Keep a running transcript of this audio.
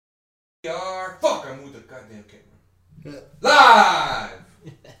Fuck, I moved the goddamn camera. Live!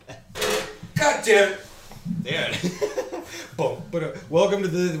 God damn it. Yeah. Boom. But welcome to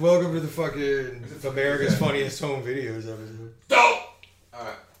the fucking America's Funniest Home Videos episode. Dope!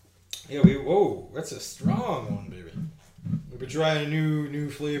 Alright. Yeah, that's a strong one, baby. We've been trying a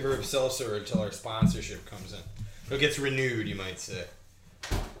new flavor of seltzer until our sponsorship comes in. It gets renewed, you might say.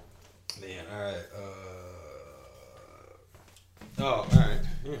 Man, alright. Alright.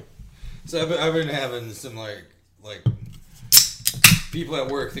 Yeah. So I've been having some like people at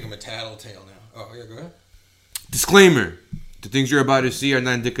work think I'm a tattletale now. Oh yeah, go ahead. Disclaimer. The things you're about to see are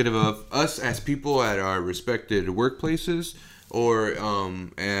not indicative of us as people at our respected workplaces or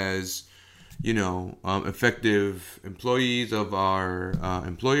as, effective employees of our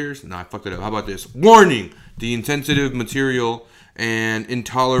employers. Nah, I fucked it up. How about this? Warning! The insensitive material and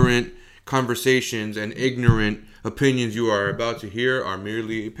intolerant conversations and ignorant opinions you are about to hear are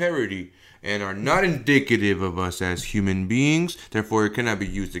merely a parody and are not indicative of us as human beings. Therefore, it cannot be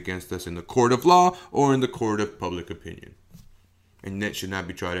used against us in the court of law or in the court of public opinion. And that should not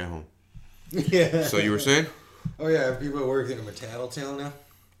be tried at home. Yeah. So you were saying? Oh yeah, people at work think I'm a tattletale now.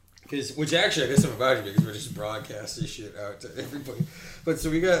 Which actually, I guess I'm about to because we're just broadcasting shit out to everybody. But so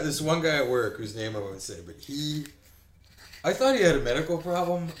we got this one guy at work whose name I won't say, but I thought he had a medical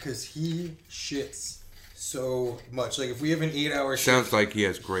problem because he shits so much. Like, if we have an 8-hour shift... Sounds like he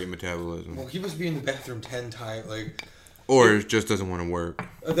has great metabolism. Well, he must be in the bathroom 10 times, Or just doesn't want to work.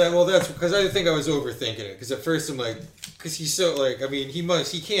 That's because I think I was overthinking it. Because at first I'm like... Because he's so,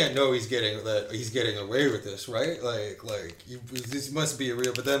 he can't know he's getting away with this, right? This must be a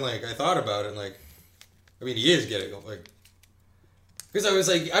real... But then, I thought about it, and, he is getting, Because I was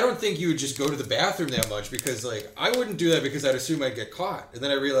like, I don't think you would just go to the bathroom that much because, I wouldn't do that because I'd assume I'd get caught. And then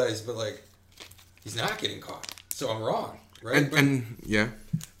I realized, he's not getting caught. So I'm wrong, right? Yeah.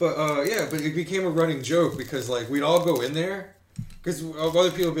 But it became a running joke because, we'd all go in there. Because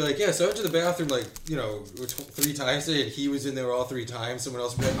other people would be like, yeah, so I went to the bathroom, 3 times today, and he was in there all 3 times. Someone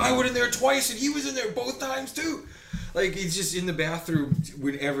else would be like, I went in there twice, and he was in there both times, too. He's just in the bathroom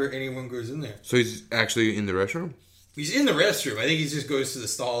whenever anyone goes in there. So he's actually in the restroom? He's in the restroom. I think he just goes to the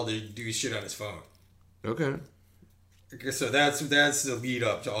stall to do shit on his phone. Okay. So that's the lead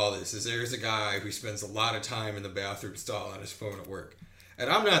up to all this. Is there's a guy who spends a lot of time in the bathroom stall on his phone at work, and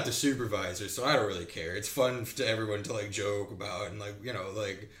I'm not the supervisor, so I don't really care. It's fun to everyone to joke about and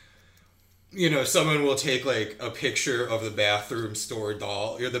someone will take a picture of the bathroom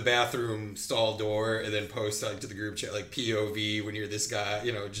the bathroom stall door, and then post to the group chat POV when you're this guy,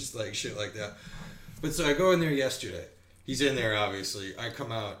 just shit like that. But so I go in there yesterday. He's in there, obviously. I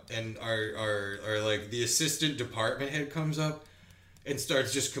come out, and our the assistant department head comes up and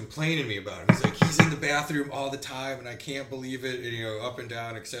starts just complaining to me about him. He's like, he's in the bathroom all the time, and I can't believe it, and, up and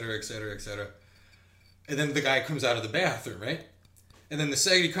down, et cetera, et cetera, et cetera. And then the guy comes out of the bathroom, right? And then the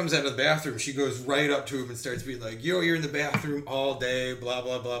second he comes out of the bathroom, she goes right up to him and starts being like, yo, you're in the bathroom all day, blah,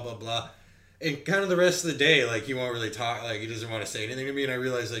 blah, blah, blah, blah. And kind of the rest of the day, he won't really talk, he doesn't want to say anything to me, and I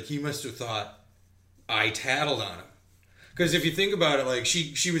realized, he must have thought I tattled on him. Because if you think about it,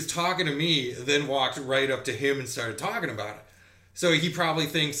 she was talking to me, then walked right up to him and started talking about it. So he probably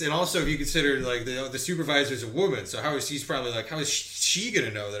thinks, and also if you consider, the supervisor's a woman, so he's probably how is she going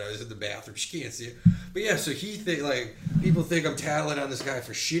to know that I was in the bathroom? She can't see it. But yeah, so people think I'm tattling on this guy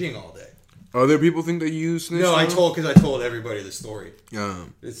for shitting all day. Other people think that you snitched? No, I told everybody the story.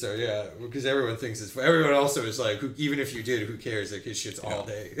 So yeah, because everyone thinks it's. Everyone also is even if you did, who cares? His shit's all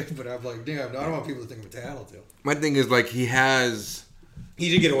day. But I'm damn, I don't want people to think I'm a tattletale. My thing is he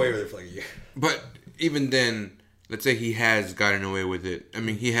did get away with it for a year. But even then, let's say he has gotten away with it. I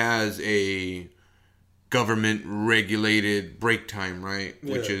mean, he has a government regulated break time, right?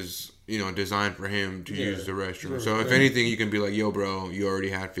 Yeah. Which is designed for him to use the restroom. So if anything, you can be like, yo, bro, you already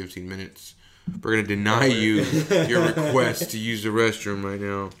had 15 minutes. We're going to deny you your request to use the restroom right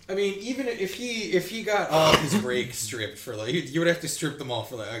now. I mean, even if he got all his breaks stripped for you would have to strip them all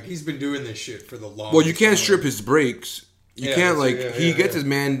for he's been doing this shit for the longest. Well, you can't strip his breaks. You can't he gets his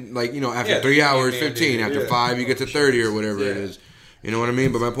man after 3 hours, 15, after 5 you get to 30 or whatever it is. You know what I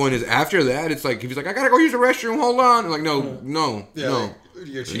mean? But my point is, after that, it's if he's I gotta go use the restroom, hold on. No.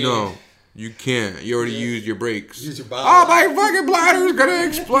 No. You can't. You already used your brakes. Use your body. Oh, my fucking bladder's gonna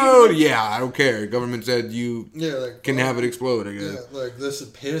explode. Yeah, I don't care. Government said you can have it explode, I guess. Yeah, this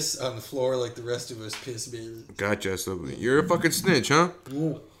piss on the floor like the rest of us piss, baby. Gotcha. So you're a fucking snitch, huh?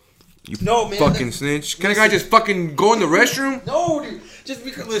 Ooh. You fucking snitch. Can a guy just fucking go in the restroom? No, dude. Just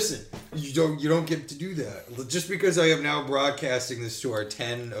because, listen, you don't get to do that. Just because I am now broadcasting this to our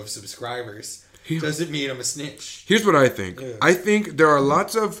 10 of subscribers doesn't mean I'm a snitch. Here's what I think. Yeah. I think there are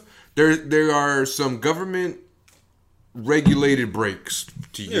lots of there are some government regulated breaks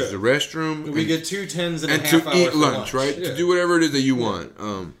to use the restroom. We get 2 10s and a half hour to eat lunch, right? Yeah. To do whatever it is that you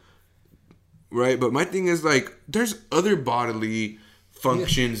want. Right? But my thing is, like, there's other bodily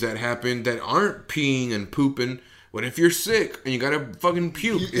functions that happen that aren't peeing and pooping. What if you're sick and you gotta fucking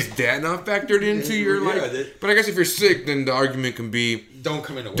puke? Is that not factored into your life? But I guess if you're sick, then the argument can be don't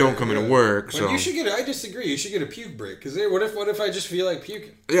come into work. Don't come into work. But so you should get. I disagree. You should get a puke break. Because what if I just feel like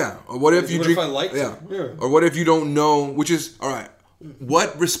puking? Yeah. Or what if you what drink? If I like yeah. Or what if you don't know? Which is all right.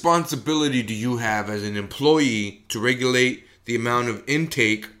 What responsibility do you have as an employee to regulate the amount of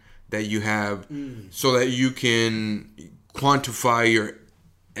intake that you have, so that you can quantify your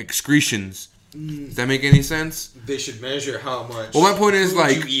excretions? Does that make any sense? They should measure how much. Well, my point is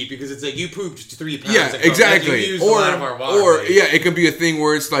like you eat, because it's like you pooped 3 pounds. Yeah, exactly. Like you used a lot of our water, or yeah, it could be a thing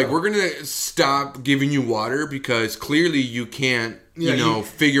where it's like we're gonna stop giving you water because clearly you can't,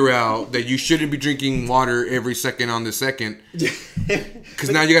 figure out that you shouldn't be drinking water every second on the second. Because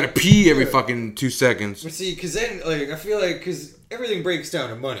now you gotta pee every fucking 2 seconds. But see, because then like I feel like because everything breaks down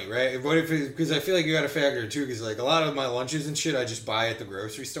to money, right? What if? Because I feel like you got to factor it too. Because like a lot of my lunches and shit, I just buy at the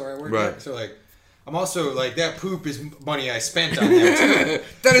grocery store I work at. So like, I'm also like that poop is money I spent on that too.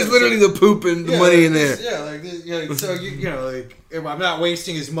 That is literally the poop and the money in there. Yeah, so I'm not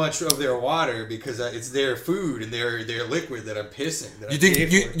wasting as much of their water because it's their food and their liquid that I'm pissing. That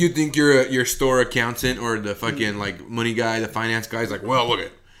you think your store accountant or the fucking like money guy, the finance guy is like, well, look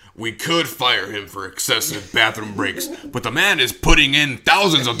at. We could fire him for excessive bathroom breaks, but the man is putting in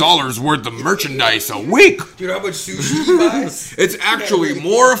thousands of dollars worth of merchandise a week. Dude, how much sushi he buys? It's actually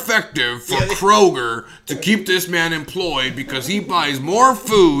more effective for Kroger to keep this man employed because he buys more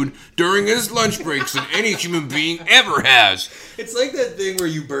food during his lunch breaks than any human being ever has. It's like that thing where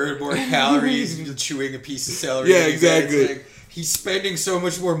you burn more calories and you're chewing a piece of celery. Yeah, exactly. He's spending so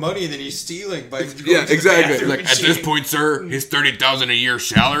much more money than he's stealing by going to exactly. Like at this point, sir, his $30,000 a year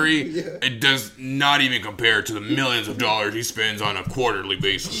salary it does not even compare to the millions of dollars he spends on a quarterly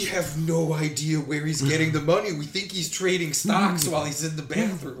basis. We have no idea where he's getting the money. We think he's trading stocks while he's in the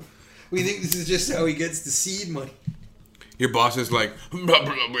bathroom. We think this is just how he gets the seed money. Your boss is like, blah, blah,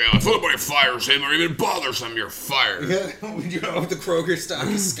 blah. If anybody fires him or even bothers him, you're fired. Yeah, the Kroger stock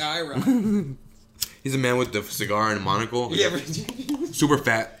is skyrocketing. He's a man with the cigar and a monocle. Yeah, super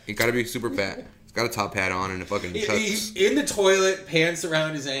fat. He gotta be super fat. He's got a top hat on and a fucking tux. He's in the toilet, pants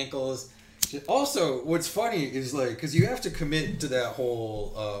around his ankles. Also, what's funny is like, because you have to commit to that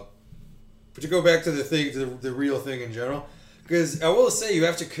whole. But to go back to the thing, to the real thing in general, because I will say you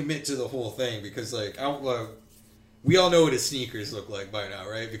have to commit to the whole thing because like we all know what his sneakers look like by now,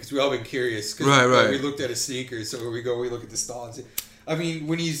 right? Because we all been curious. Right. We looked at his sneakers, so we look at the stall and see. I mean,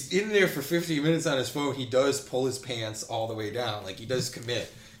 when he's in there for 15 minutes on his phone, he does pull his pants all the way down. Like, he does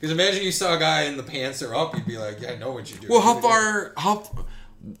commit. Because imagine you saw a guy and the pants are up, you'd be like, yeah, I know what you're doing. Well,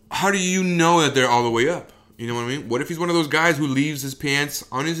 how do you know that they're all the way up? You know what I mean? What if he's one of those guys who leaves his pants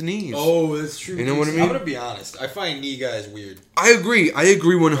on his knees? Oh, that's true. You know what I mean? I'm going to be honest. I find knee guys weird. I agree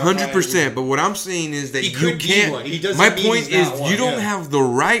 100%. But what I'm saying is that you can't. My point is, you don't have the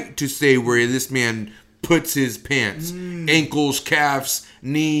right to say where this man puts his pants. Ankles, calves,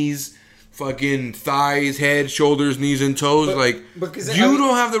 knees, fucking thighs, head, shoulders, knees, and toes. You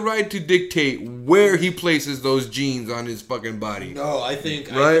don't have the right to dictate where he places those jeans on his fucking body. No, I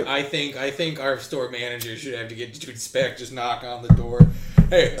think I think our store manager should have to get to inspect. Just knock on the door.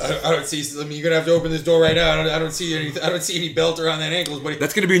 Hey, I don't see. I mean, you're gonna have to open this door right now. I don't see any belt around that ankles, buddy.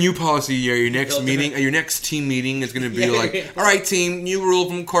 That's gonna be a new policy. Your next meeting, your next team meeting is gonna be like, all right, team, new rule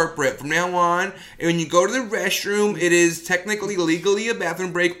from corporate. From now on, when you go to the restroom, it is technically legally a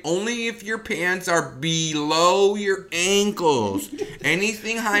bathroom break only if your pants are below your ankles.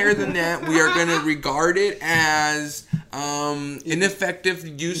 Anything higher than that, we are gonna regard it as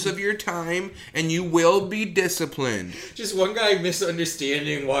ineffective use of your time, and you will be disciplined. Just one guy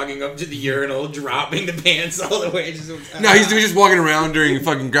misunderstanding, walking up to the urinal, dropping the pants all the way. He's just walking around during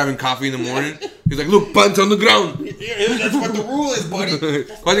fucking grabbing coffee in the morning. He's like, look, pants on the ground. Yeah, that's what the rule is, buddy.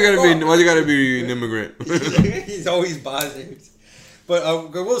 Why's he gotta be an immigrant? He's always bothered. But I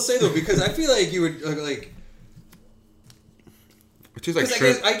will say though, because I feel like you would like.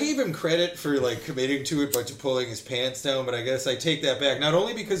 I gave him credit for like committing to it, but to pulling his pants down. But I guess I take that back. Not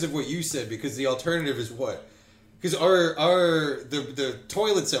only because of what you said, because the alternative is what. Because the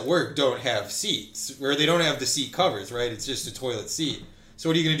toilets at work don't have seats, where they don't have the seat covers, right? It's just a toilet seat. So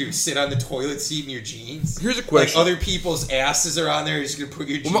what are you going to do, sit on the toilet seat in your jeans? Here's a question. Like other people's asses are on there, you're just going to put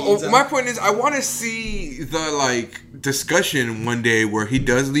your jeans on? My point is, I want to see the discussion one day where he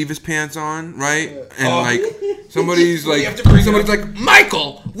does leave his pants on, right? And somebody's like,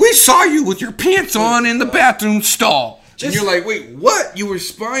 Michael, we saw you with your pants on in the bathroom stall. And you're like, wait, what? You were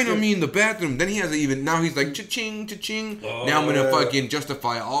spying on me in the bathroom. Then he has now he's like, cha-ching, cha-ching. Now I'm going to fucking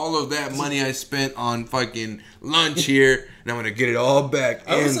justify all of that money I spent on fucking lunch here. And I'm going to get it all back.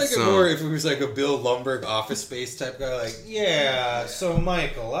 I was like more if it was like a Bill Lumbergh Office Space type guy. Like, yeah, so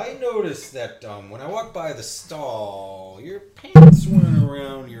Michael, I noticed that when I walked by the stall, your pants weren't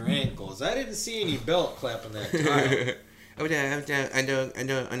around your ankles. I didn't see any belt clapping that time. I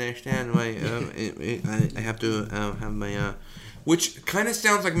don't understand why I have to have my which kind of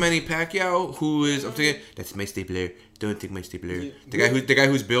sounds like Manny Pacquiao, who is I'm thinking that's my stapler. Don't take my stapler. The guy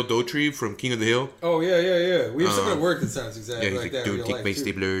who's Bill Dotree from King of the Hill. Oh yeah. We have someone at work that sounds exactly like that. Don't take my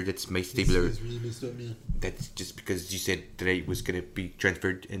stapler. That's my stapler. It's really messed up, man. That's just because you said that I was gonna be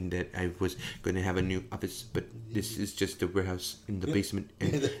transferred and that I was gonna have a new office, but this is just the warehouse in the basement,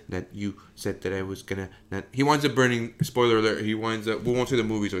 and that you said that I was gonna. He winds up burning. Spoiler alert! He winds up. We won't say the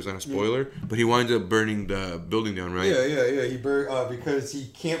movie, so it's not a spoiler. But he winds up burning the building down, right? Yeah. He because he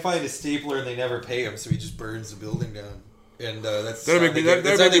can't find a stapler and they never pay him, so he just burns the building down. And that's how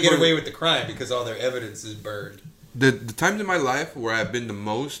they get away with the crime because all their evidence is burned. The times in my life where I've been the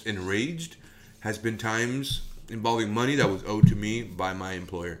most enraged has been times involving money that was owed to me by my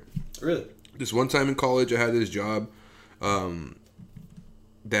employer. Really? This one time in college, I had this job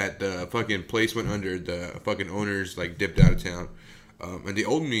that the fucking place went under. The fucking owners like dipped out of town, and they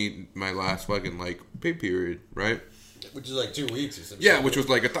owed me my last fucking like pay period, right? Which is like 2 weeks or something. Yeah, which was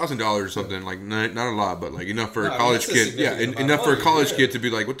like $1,000 or something. Like not a lot, but like enough for a college kid. Yeah, enough for a college kid to be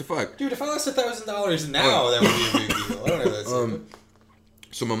like, what the fuck, dude? If I lost $1,000 now, that would be a big deal. I don't know that.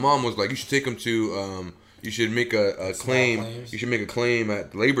 So my mom was like, you should take him to. You should make a claim. You should make a claim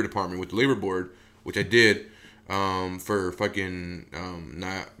at the labor department with the labor board, which I did, for fucking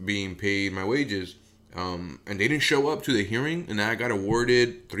not being paid my wages. And they didn't show up to the hearing, and I got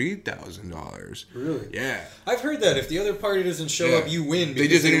awarded $3,000. Really? Yeah. I've heard that if the other party doesn't show up, you win. They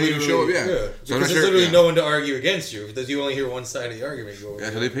just didn't even show up. Yeah. So because there's literally no one to argue against you because you only hear one side of the argument. So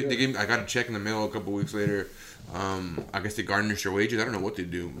they gave me. I got a check in the mail a couple weeks later. I guess they garnished their wages. I don't know what they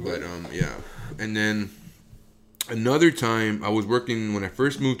do, but yeah. And then another time, I was working when I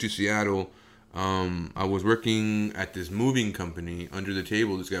first moved to Seattle. I was working at this moving company under the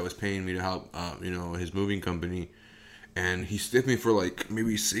table. This guy was paying me to help, his moving company, and he stiffed me for like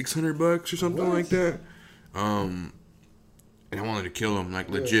maybe $600 or something like that. And I wanted to kill him, like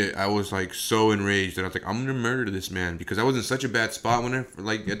legit. I was like so enraged that I was like, I'm gonna murder this man because I was in such a bad spot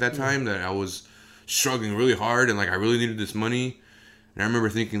at that time that I was struggling really hard and like I really needed this money. And I remember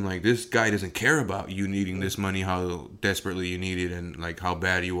thinking like, this guy doesn't care about you needing this money, how desperately you need it, and like how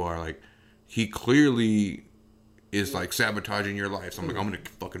bad you are, like. He clearly is like sabotaging your life. So I'm like, I'm gonna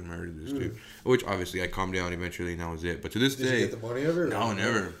fucking murder this dude. Which obviously I calmed down eventually, and that was it. But to this day, did you get the money ever? No,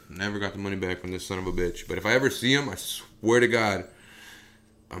 never got the money back from this son of a bitch. But if I ever see him, I swear to God,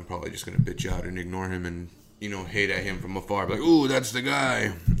 I'm probably just gonna bitch out and ignore him and hate at him from afar. Be like, ooh, that's the guy.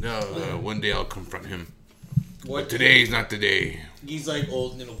 One day I'll confront him. But today's not the day. He's like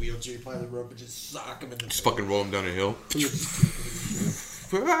old and in a wheelchair. You probably rope and just sock him in the. Just fucking roll him down a hill.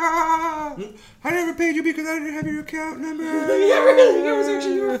 I never paid you because I didn't have your account number. Yeah, really. That was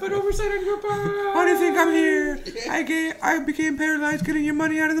actually your oversight on your part. How do you think I'm here? I became paralyzed getting your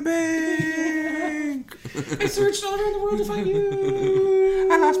money out of the bank. I searched all around the world to find you.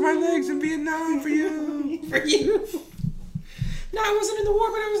 I lost my legs in Vietnam for you. For you. No, I wasn't in the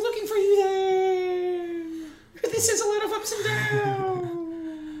war, but I was looking for you there. This is a lot of ups and downs.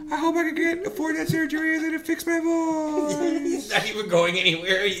 I hope I can afford that surgery and then it fix my voice. He's not even going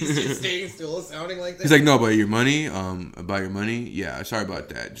anywhere. He's just staying still, sounding like that. He's like, no, about your money. Yeah, sorry about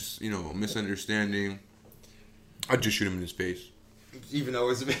that. Just misunderstanding. I'd just shoot him in his face. Even though it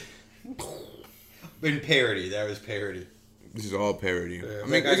was in parody. That was parody. This is all parody. Yeah,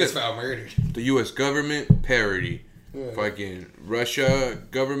 I just found murdered. The U.S. government parody. Yeah. Fucking Russia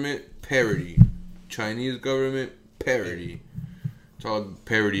government parody. Chinese government parody. It's all a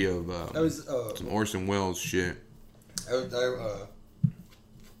parody of some Orson Welles shit. I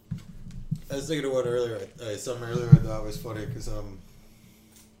was thinking of one earlier. Something earlier I thought was funny because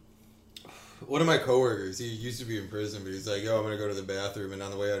one of my coworkers, he used to be in prison, but he's like, "Yo, I'm gonna go to the bathroom," and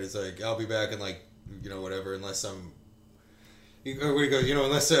on the way out, he's like, "I'll be back in like whatever, unless I'm." Where he goes,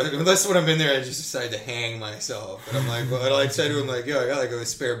 unless when I'm in there, I just decide to hang myself. And I'm like, well, I said to him like, "Yo, I got like a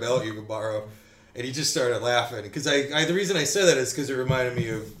spare belt you can borrow." And he just started laughing because the reason I said that is because it reminded me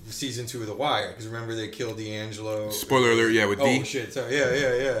of season 2 of The Wire. Because remember they killed D'Angelo. Spoiler alert! Yeah, with D. Oh shit! Sorry.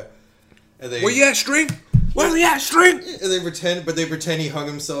 Yeah. And where you at, String? Where you at, String? And they pretend he hung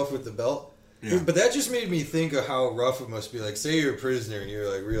himself with the belt. Yeah. But that just made me think of how rough it must be. Like, say you're a prisoner and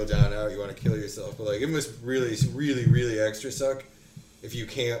you're like real down and out, you want to kill yourself, but like it must really, really, really extra suck if you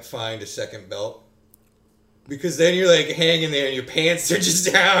can't find a second belt. Because then you're like hanging there and your pants are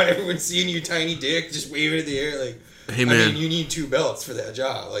just down. Everyone's seeing your tiny dick just waving in the air. Like, hey man, I mean, you need 2 belts for that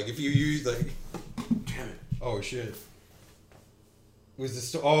job. Like, if you use like, damn it! Oh shit! Was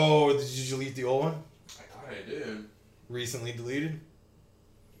this? Oh, did you delete the old one? I thought I did. Recently deleted.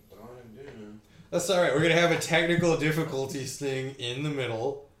 I thought I did. That's all right. We're gonna have a technical difficulties thing in the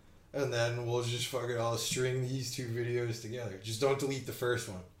middle, and then we'll just fucking all string these 2 videos together. Just don't delete the first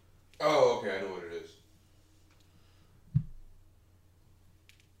one. Oh, okay. I know what it is.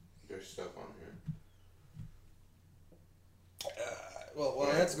 There's stuff on here.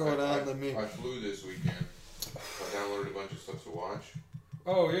 While that's going on, let me. I flew this weekend. I downloaded a bunch of stuff to watch.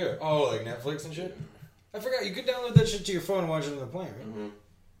 Oh yeah. Oh, like Netflix and shit. I forgot you could download that shit to your phone and watch it on the plane, right? Mm-hmm.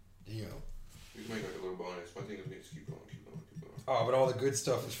 You know. You can make like a little bonus. My thing is we just keep going. Oh, but all the good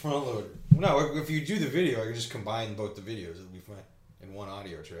stuff is front loaded. No, if you do the video, I can just combine both the videos. It'll be fine in one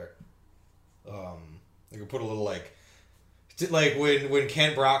audio track. I can put a little like when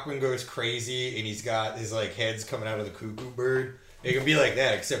Kent Brockman goes crazy and he's got his like heads coming out of the cuckoo bird. It can be like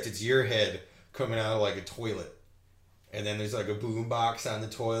that, except it's your head coming out of like a toilet. And then there's like a boom box on the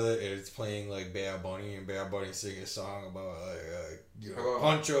toilet, and it's playing like Bad Bunny, and Bad Bunny singing a song about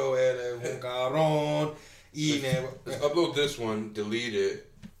Pancho era un cabrón. Let's upload this one, delete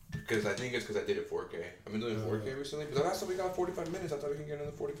it, because I think it's because I did it 4K. I've been doing 4K recently, but the last time we got 45 minutes, I thought we could get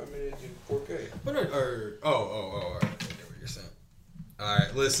another 45 minutes in 4K. But all right. I get what you're saying. All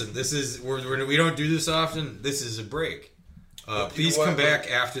right, listen, this is we don't do this often. This is a break. Please come back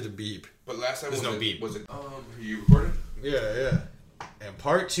after the beep. But last time there's no beep. Was it? Are you recording? Yeah. And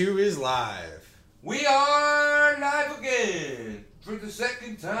part 2 is live. We are live again for the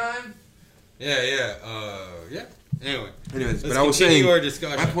second time. Yeah. Anyways, but I was saying, our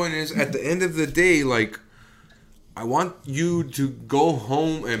discussion. My point is, at the end of the day, like, I want you to go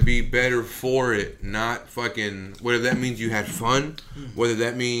home and be better for it, not fucking, whether that means you had fun, whether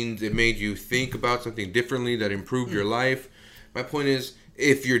that means it made you think about something differently that improved your life. My point is,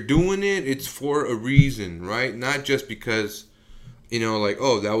 if you're doing it, it's for a reason, right? Not just because, like,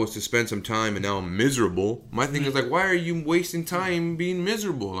 oh, that was to spend some time and now I'm miserable. My thing is, like, why are you wasting time being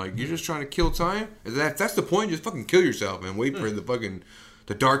miserable? Like, you're just trying to kill time? If that's the point, just fucking kill yourself and wait for the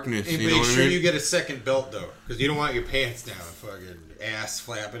darkness. And make sure you get a second belt, though, because you don't want your pants down, fucking ass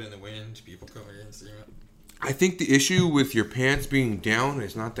flapping in the wind, people coming in, seeing it. I think the issue with your pants being down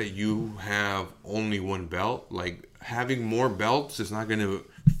is not that you have only one belt. Like, having more belts is not going to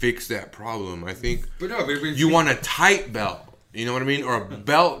fix that problem. I think you want a tight belt. You know what I mean? Or a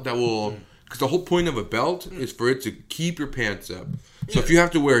belt that will... Because the whole point of a belt is for it to keep your pants up. So if you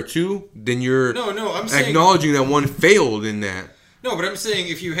have to wear 2, then you're I'm saying, acknowledging that one failed in that. No, but I'm saying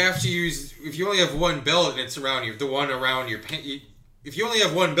if you only have one belt and it's around the one around your pants... If you only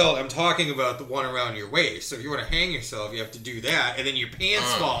have one belt, I'm talking about the one around your waist. So if you want to hang yourself, you have to do that, and then your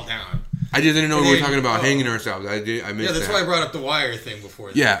pants fall down. I just didn't know we were talking about hanging ourselves. I missed that. Yeah, that's why I brought up the wire thing before.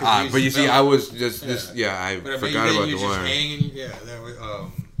 Yeah, but you see, I was just I but forgot about the wire. Hanging, that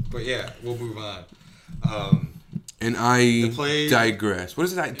was, but yeah, we'll move on. And I digress. What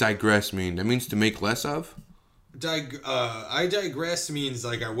does digress mean? That means to make less of? I digress means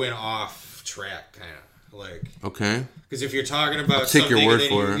like I went off track, kind of. Like, okay. Because if you're talking about take your word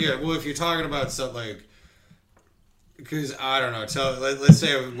for it. Yeah, well, if you're talking about something like, because I don't know, let's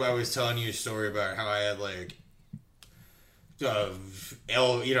say I was telling you a story about how I had like, I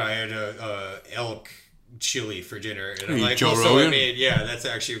had a elk chili for dinner, and I'm like, Joe so Rogan? I made, that's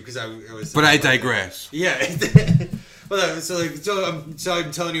actually because I was. But I digress. Yeah. Well, so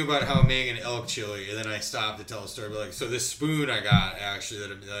I'm telling you about how I'm making an elk chili, and then I stop to tell a story. But like, so this spoon I got actually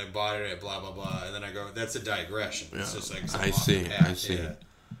that I bought it at blah blah blah, and then I go, that's a digression. Yeah. It's just like I see. Yeah.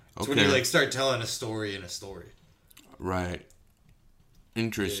 It's when you like start telling a story in a story. Right.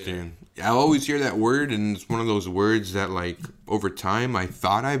 Interesting. Yeah. I always hear that word, and it's one of those words that like over time I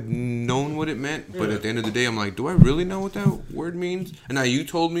thought I've known what it meant, but at the end of the day I'm like, do I really know what that word means? And now you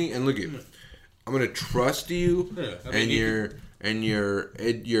told me, and look at. I'm gonna trust you and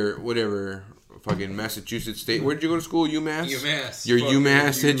your whatever fucking Massachusetts State. Where did you go to school? UMass. Your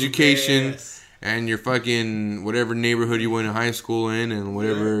UMass education and your fucking whatever neighborhood you went to high school in and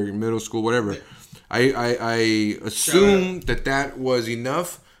whatever middle school, whatever. I assume that was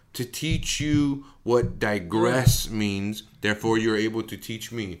enough to teach you what digress means. Therefore, you're able to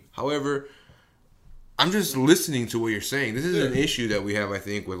teach me. However, I'm just listening to what you're saying. This is an issue that we have, I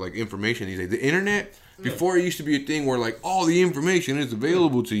think, with like information these days. The internet, before it used to be a thing where like all the information is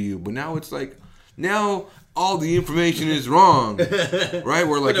available to you, but now it's like all the information is wrong, right?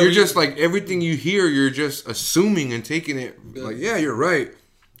 Where like you're just like everything you hear, you're just assuming and taking it like, yeah, you're right,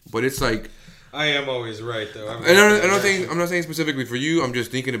 but it's like I am always right though. I'm not saying specifically for you. I'm just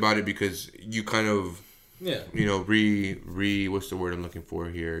thinking about it because you kind of. Yeah. You know, what's the word I'm looking for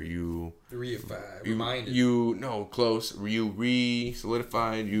here? You reminded. No, close. You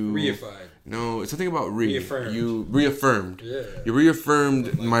solidified. You reified. No, it's something about reaffirmed. You reaffirmed. Yeah. You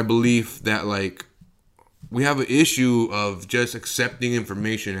reaffirmed my belief that like we have an issue of just accepting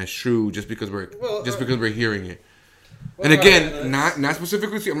information as true just because we're hearing it. Well, and again, not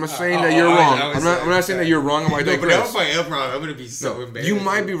specifically. I'm not saying that you're wrong. I'm not saying that you're wrong about digress. But if I am wrong, I'm going to be so embarrassed. You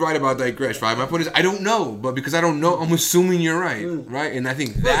might be right about digress, right? My point is, I don't know, but because I don't know, I'm assuming you're right, right? And I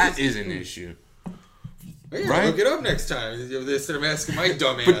think that is an issue. Yeah, right? Look it up next time. Instead of asking my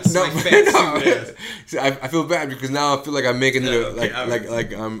dumb ass, my fat ass. See, I feel bad because now I feel like I'm making it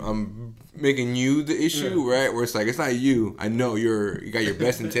I'm making you the issue, right? Where it's like it's not you. I know you got your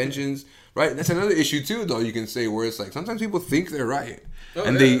best intentions. Right, that's another issue too, though. You can say where it's like sometimes people think they're right,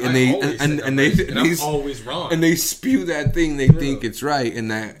 I'm always wrong, and they spew that thing they think it's right, and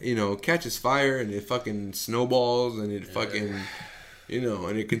that catches fire, and it fucking snowballs, and it fucking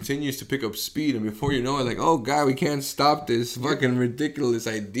and it continues to pick up speed, and before you know it, like, oh god, we can't stop this fucking ridiculous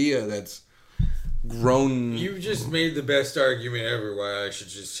idea that's grown. You just made the best argument ever why I should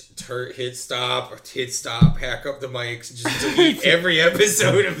just hit stop, pack up the mics, just delete every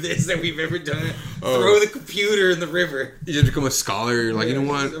episode of this that we've ever done. Throw the computer in the river. You just become a scholar. You're like, you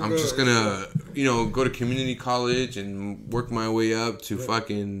know what? I'm just gonna, go to community college and work my way up to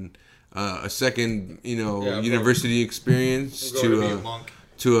fucking a second, university experience to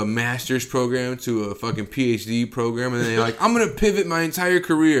a master's program, to a fucking PhD program, and then you're like, I'm going to pivot my entire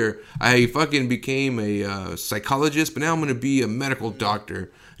career. I fucking became a psychologist, but now I'm going to be a medical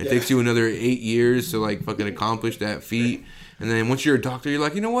doctor. It takes you another 8 years to like fucking accomplish that feat. And then once you're a doctor, you're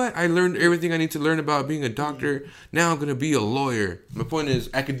like, you know what? I learned everything I need to learn about being a doctor. Now I'm going to be a lawyer. My point is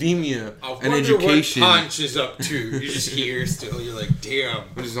academia and education. What Punch is up to. You're just here still. You're like, damn.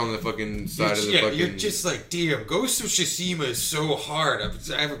 I'm just on the fucking side of the fucking... You're just like, damn, Ghost of Tsushima is so hard. I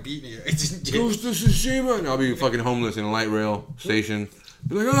haven't beaten it. Ghost of Tsushima? And I'll be fucking homeless in a light rail station.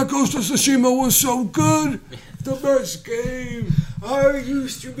 Be like, Ghost of Tsushima was so good. The best game. I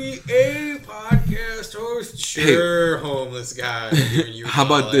used to be a podcast host. Sure, hey, homeless guy. How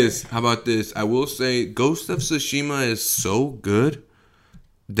about this? I will say Ghost of Tsushima is so good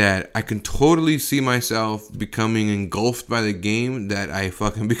that I can totally see myself becoming engulfed by the game that I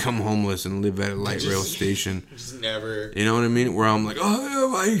fucking become homeless and live at a light rail station. Just never. You know what I mean? Where I'm like,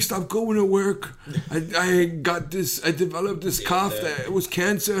 oh, I stopped going to work. I got this. I developed this cough that it was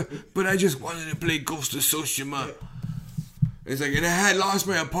cancer, but I just wanted to play Ghost of Tsushima. It's like, and I had lost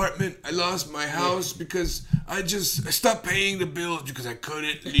my apartment. I lost my house because I stopped paying the bills because I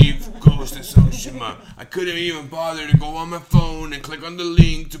couldn't leave Ghost of Tsushima. I couldn't even bother to go on my phone and click on the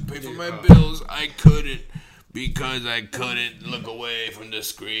link to pay for my bills. I couldn't because I couldn't look away from the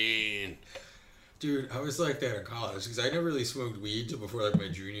screen. Dude, I was like that in college because I never really smoked weed till before like my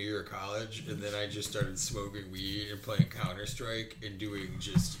junior year of college, and then I just started smoking weed and playing Counter-Strike and doing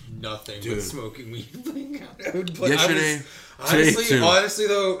just nothing but smoking weed and playing Counter-Strike. Yesterday, honestly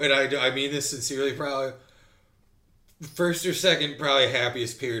though, and I mean this sincerely, probably first or second probably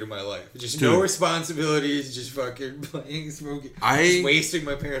happiest period of my life. Just no responsibilities, just fucking playing, smoking, just wasting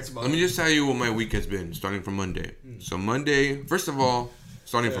my parents' money. Let me just tell you what my week has been starting from Monday. So Monday, first of all.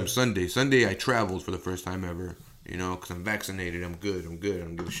 Starting from Sunday. Sunday, I traveled for the first time ever. Because I'm vaccinated. I'm good. I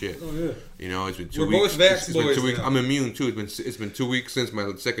don't give a shit. Oh, yeah. It's been 2 weeks. We're both vax boys. 2 weeks. I'm immune, too. It's been 2 weeks since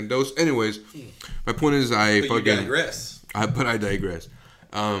my second dose. Anyways, my point is you digress. I digress.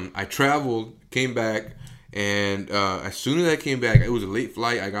 I traveled, came back, and as soon as I came back, it was a late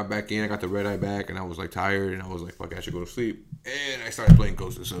flight. I got back in. I got the red eye back, and I was, like, tired. And I was like, fuck, I should go to sleep. And I started playing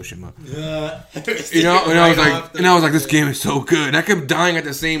Ghost of Tsushima. And I was like, this game is so good. I kept dying at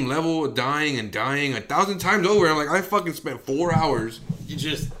the same level, dying 1,000 times over. I'm like, I fucking spent 4 hours. You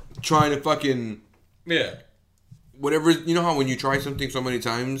just trying to fucking whatever. You know how when you try something so many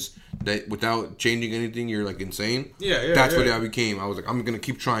times that without changing anything, you're like insane. That's what I became. I was like, I'm gonna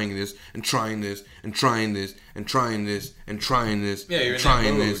keep trying this and trying this and trying this and trying this and trying this and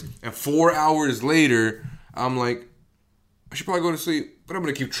trying this. And 4 hours later, I'm like, I should probably go to sleep, but I'm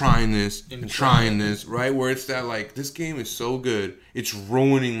going to keep trying this and trying this, right? Where it's that, like, this game is so good, it's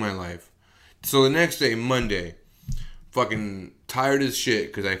ruining my life. So the next day, Monday, fucking tired as shit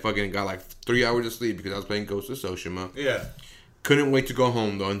because I fucking got like 3 hours of sleep because I was playing Ghost of Tsushima. Yeah. Couldn't wait to go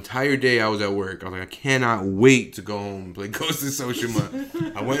home. The entire day I was at work. I was like, I cannot wait to go home and play Ghost of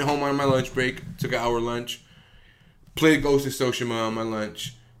Tsushima. I went home on my lunch break, took an hour lunch, played Ghost of Tsushima on my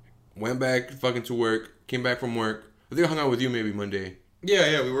lunch, went back fucking to work, came back from work. I think I hung out with you maybe Monday.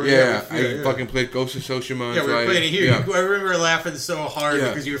 Yeah, we were. I fucking played Ghost of Tsushima. Yeah, we were playing it here. Yeah. I remember laughing so hard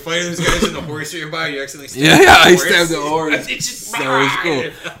because you were fighting those guys in the horse you're by. You accidentally stabbed the horse. I stabbed the horse. It's just that was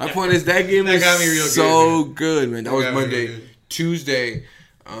cool. My point is that game was so good, man. That was Monday. Tuesday,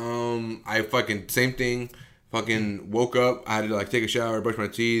 I fucking same thing. Fucking woke up. I had to like take a shower, brush my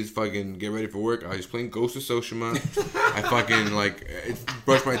teeth, fucking get ready for work. I was playing Ghost of Tsushima. I fucking like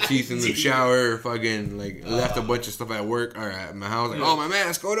brushed my teeth in the shower. Fucking like left a bunch of stuff at work or at my house. Like, oh my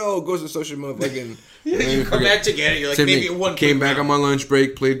mask, oh no, Ghost of Tsushima. Fucking. You come back to get it. You're like maybe one. Came back on my lunch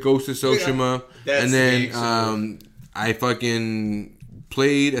break, played Ghost of Tsushima, and then I fucking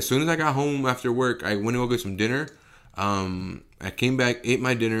played as soon as I got home after work. I went to go get some dinner. I came back, ate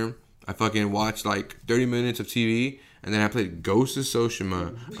my dinner. I fucking watched like 30 minutes of TV, and then I played Ghost of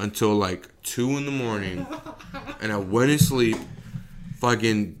Tsushima until like 2 in the morning, and I went to sleep.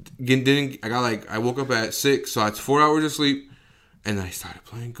 Fucking I woke up at 6, so I had 4 hours of sleep, and then I started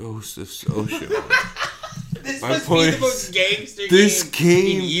playing Ghost of Tsushima. This must be the most gangster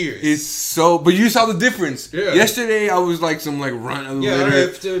game in years. Is so, but you saw the difference. Yeah. Yesterday I was like some like run.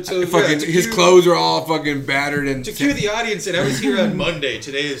 His cue, clothes are all fucking battered and. To cue the audience, and I was here on Monday.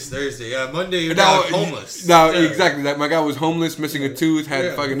 Today is Thursday. Monday you're now homeless. No, exactly. That my guy was homeless, missing a tooth.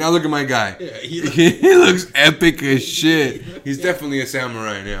 Fucking. Now look at my guy. Yeah, he looks epic as shit. He's definitely a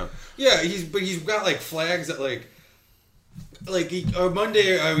samurai now. Yeah, he's got like flags that like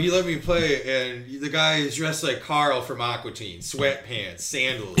Monday he let me play, and the guy is dressed like Carl from Aqua Teen, sweatpants,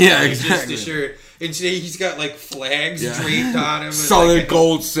 sandals, exactly, just a shirt. And today he's got like flags draped on him, solid like,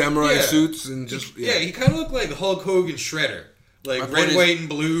 gold samurai suits, and just he kind of looked like the Hulk Hogan Shredder, like red, white, and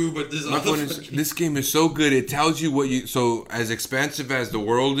blue. But this game is so good. It tells you what you. So as expansive as the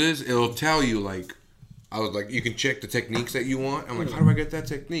world is, it'll tell you like. I was like, you can check the techniques that you want. I'm like, how do I get that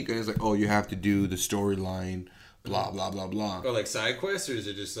technique? And it's like, oh, you have to do the storyline. Blah blah blah blah. Oh, like side quests, or is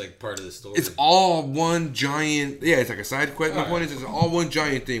it just like part of the story? It's all one giant. Yeah, it's like a side quest. My point is, it's all one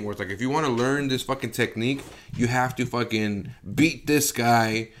giant thing. Where it's like, if you want to learn this fucking technique, you have to fucking beat this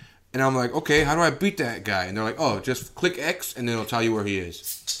guy. And I'm like, okay, how do I beat that guy? And they're like, oh, just click X, and then it'll tell you where he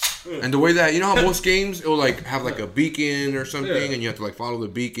is. And the way that, you know how most games it'll like have like a beacon or something, and you have to like follow the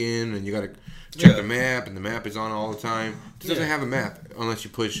beacon, and you gotta check the map, and the map is on all the time. It doesn't have a map unless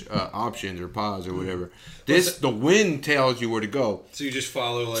you push options or pause or whatever. The wind tells you where to go. So you just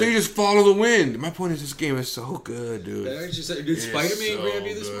follow. So you just follow the wind. My point is, this game is so good, dude. Did Spider-Man grab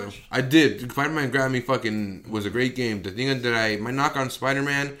you this much? I did. Spider-Man grabbed me. Fucking was a great game. The thing that my knock on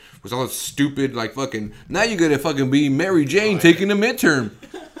Spider-Man was all stupid. Like fucking now you gotta fucking be Mary Jane taking the midterm.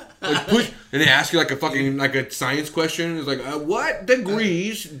 Like push, and they ask you like a fucking like a science question. It's like, what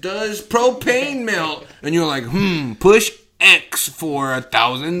degrees does propane melt? And you're like, push X for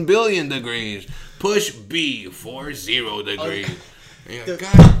 1,000 billion degrees. Push B for 0 degrees.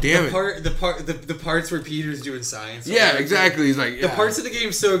 God damn it! The parts where Peter's doing science. Yeah, exactly. He's like the parts of the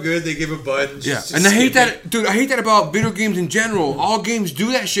game so good they give a button. And I hate that, dude. I hate that about video games in general. All games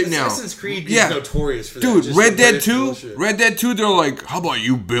do that shit now. Assassin's Creed is notorious for that. Dude, Red Dead 2. Red Dead 2. They're like, how about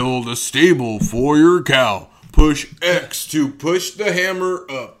you build a stable for your cow? Push X to push the hammer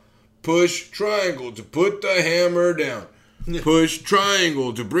up. Push triangle to put the hammer down. Push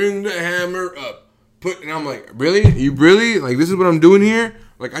triangle to bring the hammer up. And I'm like, really? You really? Like, this is what I'm doing here?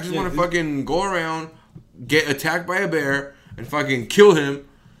 Like, I just want to fucking go around, get attacked by a bear, and fucking kill him,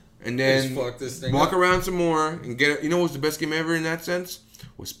 and then walk around some more, and get... You know what's the best game ever in that sense?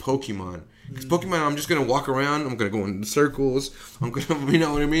 Was Pokemon. Because Pokemon, I'm just going to walk around, I'm going to go in circles, I'm going to... You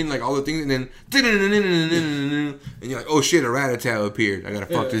know what I mean? Like, all the things, and then... And you're like, oh shit, a Rattata appeared. I got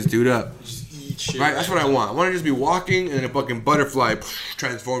to fuck this dude up. Right, that's what I want. I want to just be walking, and a fucking butterfly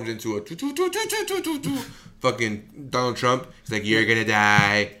transforms into a fucking Donald Trump. He's like, "You're gonna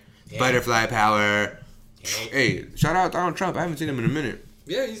die, butterfly power." Hey, shout out Donald Trump. I haven't seen him in a minute.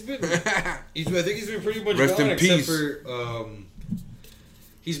 Yeah, he's been. I think he's been pretty much rest gone, in peace. Except for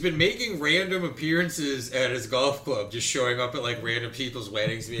he's been making random appearances at his golf club, just showing up at like random people's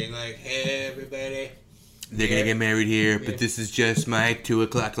weddings, being like, "Hey, everybody." They're gonna get married here, but this is just my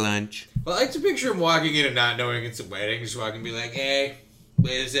 2:00 lunch. Well, I like to picture him walking in and not knowing it's a wedding, just walking and be like, "Hey,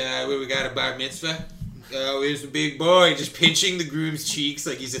 where's we got a bar mitzvah? Where's the big boy?" Just pinching the groom's cheeks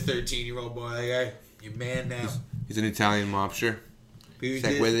like he's a 13-year-old boy. Like, "Hey, you're man now." He's an Italian mobster. It's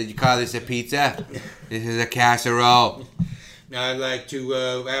like, whether you call this a pizza, this is a casserole. Now I'd like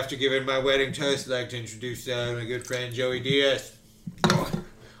to, after giving my wedding toast, I'd like to introduce my good friend Joey Diaz. I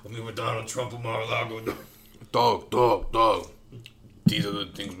mean, with Donald Trump and Mar-a-Lago. Dog. These are the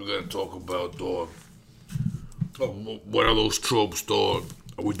things we gotta talk about, dog. What are those tropes, dog?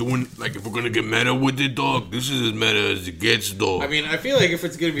 Are we doing, like, if we're gonna get meta with it, dog? This is as meta as it gets, dog. I mean, I feel like if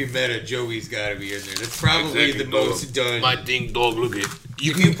it's gonna be meta, Joey's gotta be in there. That's probably the most done. My thing, dog, look at...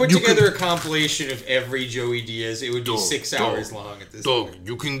 If you put together a compilation of every Joey Diaz, it would be 6 hours long at this point. Dog,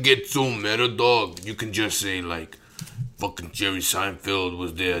 you can get so meta, dog. You can just say, like, fucking Jerry Seinfeld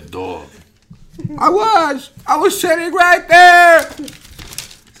was there, dog. I was sitting right there.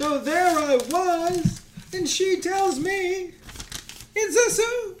 So there I was, and she tells me it's a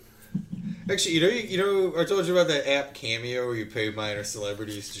suit. Actually, you know, I told you about that app Cameo where you pay minor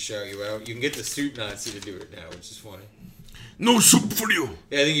celebrities to shout you out. You can get the Soup Nazi to do it now, which is funny. No soup for you.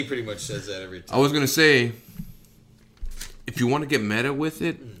 Yeah, I think he pretty much says that every time. I was gonna say, if you want to get meta with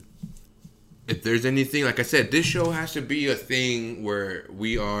it, if there's anything, like I said, this show has to be a thing where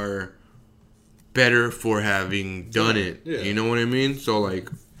we are better for having done it. Yeah. You know what I mean? So, like,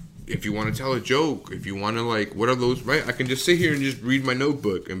 if you want to tell a joke, if you want to, like, what are those, right? I can just sit here and just read my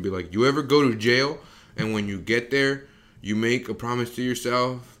notebook and be like, you ever go to jail and when you get there, you make a promise to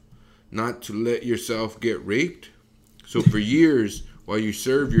yourself not to let yourself get raped? So for years, while you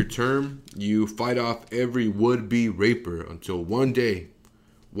serve your term, you fight off every would-be raper until one day,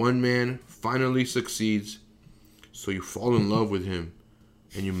 one man finally succeeds. So you fall in love with him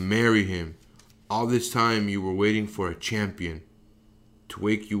and you marry him. All this time you were waiting for a champion to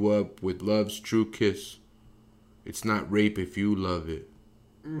wake you up with love's true kiss. It's not rape if you love it.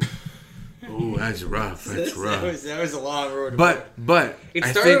 Oh, that's rough. That's rough. That was a long road. But it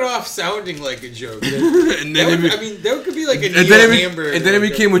started off sounding like a joke. And then that could be like a hamburger. And then it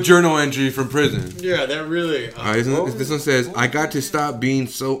became a journal entry from prison. Yeah, that really. This one says, I got to stop being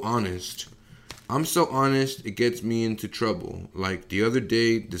so honest. I'm so honest, it gets me into trouble. Like the other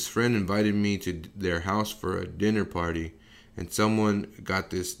day, this friend invited me to their house for a dinner party, and someone got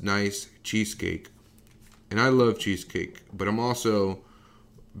this nice cheesecake. And I love cheesecake, but I'm also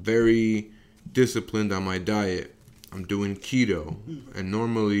very disciplined on my diet. I'm doing keto, and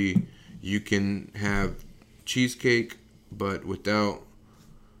normally you can have cheesecake, but without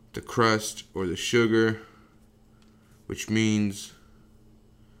the crust or the sugar, which means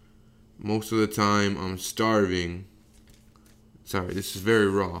most of the time I'm starving. Sorry, this is very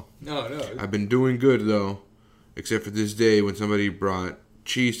raw. No. I've been doing good though, except for this day when somebody brought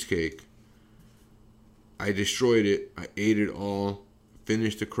cheesecake. I destroyed it. I ate it all,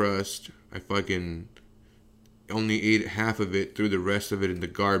 finished the crust. I fucking only ate half of it, threw the rest of it in the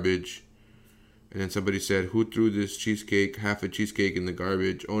garbage. And then somebody said, who threw this cheesecake, half a cheesecake in the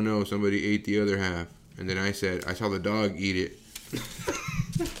garbage? Oh no, somebody ate the other half. And then I said, I saw the dog eat it.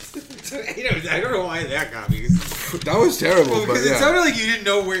 I don't know why that got me. That was terrible. Well, because but, yeah. It sounded like you didn't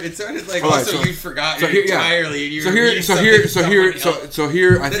know where. It sounded like you forgot entirely. And you so here.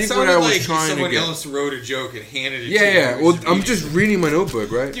 I think what I was trying to someone get. else wrote a joke and handed it. Yeah. Well, I'm just reading my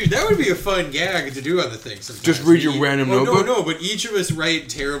notebook, right? Dude, that would be a fun gag to do on the thing. Sometimes. Just read your random notebook. No. But each of us write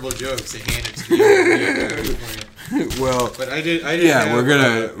terrible jokes and hand it to you. Well, but I did. Yeah, we're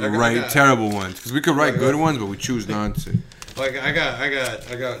gonna write terrible ones because we could write good ones, but we choose not to. Like I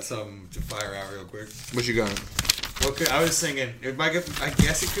got some to fire out real quick. What you got? Okay, I was thinking. I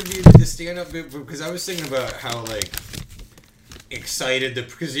guess it could be the stand-up bit because I was thinking about how like excited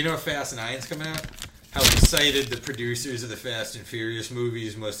because you know Fast 9's coming out. How excited the producers of the Fast and Furious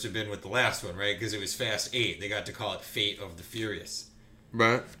movies must have been with the last one, right? Because it was Fast 8. They got to call it Fate of the Furious.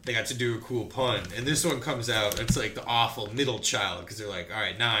 Right. They got to do a cool pun. And this one comes out, it's like the awful middle child, because they're like, all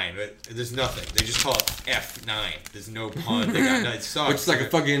right, 9, but there's nothing. They just call it F9. There's no pun. They got, it sucks. Which is like a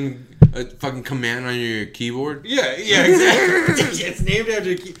fucking command on your keyboard? Yeah, exactly. It's named after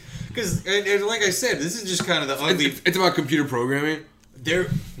a key. Because, and like I said, this is just kind of the ugly... It's about computer programming.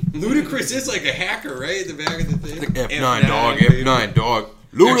 Ludacris is like a hacker, right? The back of the thing. Like F9, dog. F9, dog.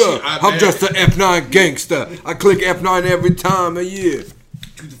 Luda, I'm just an F9 gangster. I click F9 every time a year.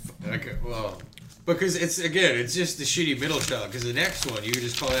 Okay, well, because it's just the shitty middle child. Because the next one, you could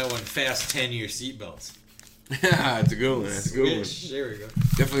just call that one Fast 10-year seatbelts. Yeah, it's a good one. That's a good one. There we go.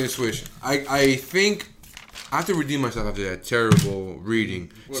 Definitely a swish. I think I have to redeem myself after that terrible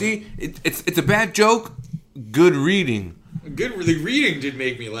reading. See, it's a bad joke. Good reading. The reading did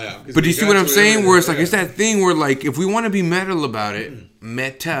make me laugh. But do you see what I'm saying? Where it's like it's that thing where like if we want to be metal about it,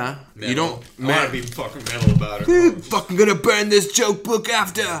 meta. You don't. I want to be fucking metal about it. Dude, fucking gonna burn this joke book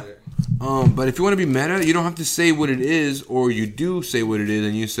after. But if you want to be meta, you don't have to say what it is, or you do say what it is,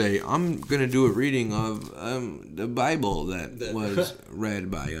 and you say, I'm going to do a reading of the Bible that was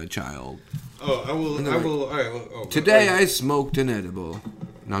read by a child. Oh, I will. All right. Well, Today I smoked an edible.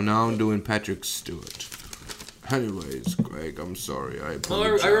 Now I'm doing Patrick Stewart. Anyways, Greg, I'm sorry. I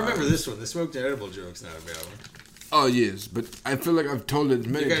remember this one. The smoked an edible joke's not a bad one. Oh, yes, but I feel like I've told it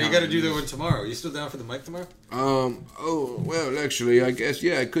many times. You got to do that one tomorrow. Are you still down for the mic tomorrow? Oh, well, actually, I guess,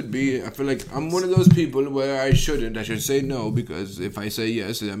 yeah, it could be. I feel like I'm one of those people where I should say no, because if I say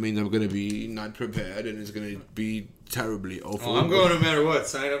yes, that means I'm going to be not prepared, and it's going to be terribly awful. Oh, I'm going no matter what.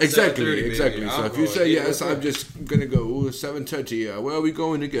 Sign up. Exactly. So if you say yes, I'm just going to go 7:30. Where are we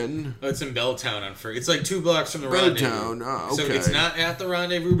going again? Oh, it's in Belltown on Free. It's like 2 blocks from the rendezvous. Belltown, okay. So it's not at the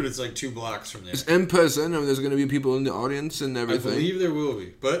rendezvous, but it's like 2 blocks from there. It's in person, and there's going to be people in the audience and everything. I believe there will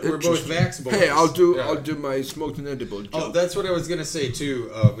be, but we're both vax boys. Hey, I'll do my smoked and edible joke. Oh, that's what I was going to say too,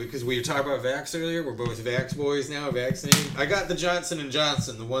 because we were talking about vax earlier. We're both vax boys now, vaccinated. I got the Johnson &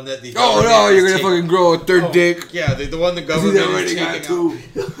 Johnson, the one that the Oh no, you're going to fucking grow a third dick. Yeah, the one the government is taking out. Two.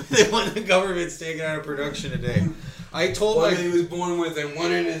 The one the government's taking out of production today. I told one he was born with and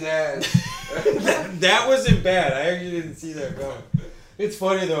one in his ass. that wasn't bad. I actually didn't see that coming. It's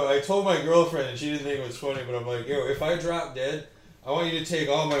funny though. I told my girlfriend and she didn't think it was funny, but I'm like, yo, if I drop dead, I want you to take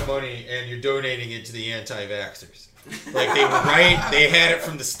all my money and you're donating it to the anti-vaxxers. Like they were right. They had it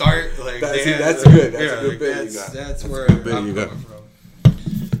from the start. Like that's good. That's a good bit. That's where I'm coming from.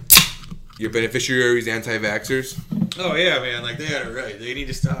 Your beneficiaries, anti-vaxxers. Oh yeah, man! Like they got it right. They need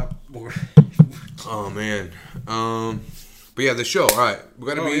to stop more. Oh man. But yeah, the show. All right, we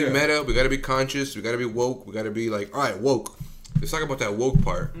gotta be meta. We gotta be conscious. We gotta be woke. We gotta be like, all right, woke. Let's talk about that woke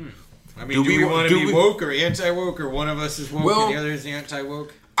part. I mean, do we want to be woke or anti-woke, or one of us is woke and the other is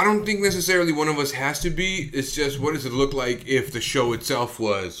anti-woke? I don't think necessarily one of us has to be. It's just, what does it look like if the show itself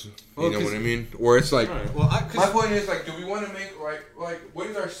was? You know what I mean? Or it's like, right. Well, my point is, like, do we want to make, like, what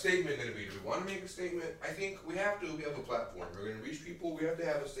is our statement going to be? Do we want to make a statement? I think we have to. We have a platform. We're going to reach people. We have to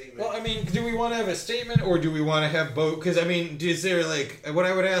have a statement. Well, I mean, do we want to have a statement or do we want to have both? Because, I mean, is there, like, what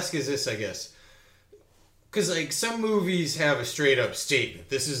I would ask is this, I guess. Because, like, some movies have a straight-up statement.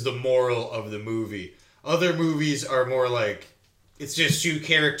 This is the moral of the movie. Other movies are more like, it's just 2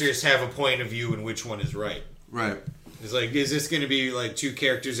 characters have a point of view and which one is right. Right. It's like, is this going to be like 2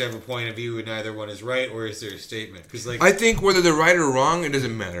 characters have a point of view and neither one is right, or is there a statement? Because like, I think whether they're right or wrong, it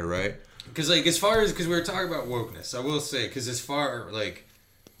doesn't matter, right? Because like, as far as, because we were talking about wokeness, I will say, because as far like,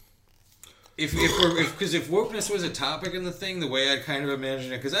 if wokeness was a topic in the thing, the way I'd kind of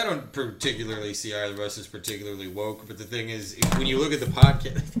imagine it, because I don't particularly see either of us as particularly woke, but the thing is, when you look at the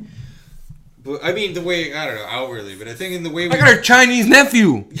podcast. But I mean, the way, I don't know, outwardly, but I think in the way I got a Chinese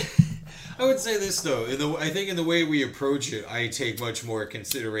nephew. I would say this, though. I think in the way we approach it, I take much more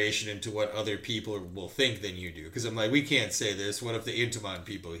consideration into what other people will think than you do. Because I'm like, we can't say this. What if the Intimon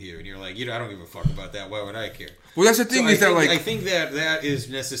people hear? And you're like, I don't give a fuck about that. Why would I care? Well, that's the thing I think that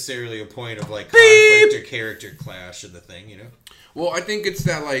is necessarily a point of, like, conflict or character clash of the thing, you know? Well, I think it's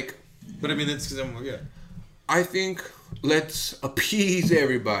that, like... But, I mean, that's because I think let's appease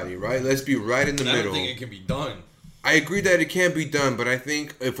everybody, right? Let's be right in the middle. I don't think it can be done. I agree that it can't be done, but I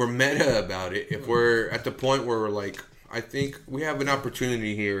think if we're meta about it, if we're at the point where we're like, I think we have an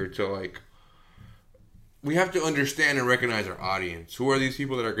opportunity here to like, we have to understand and recognize our audience. Who are these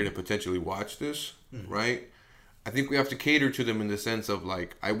people that are going to potentially watch this, right? I think we have to cater to them in the sense of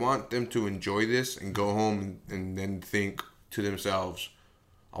like, I want them to enjoy this and go home and then think to themselves,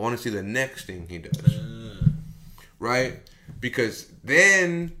 I want to see the next thing he does, right? Because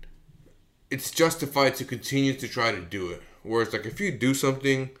then it's justified to continue to try to do it. Whereas, like, if you do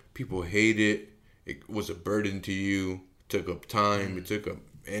something, people hate it, it was a burden to you, took up time, it took up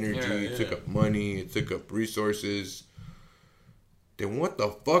energy, it took up money, it took up resources, then what the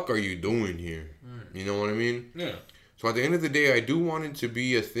fuck are you doing here? You know what I mean? Yeah. So at the end of the day, I do want it to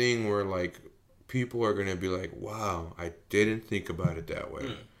be a thing where, like, people are going to be like, wow, I didn't think about it that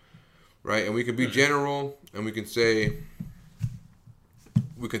way. Right? And we can be general, and we can say...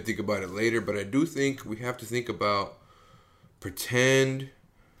 we can think about it later, but I do think we have to think about pretend,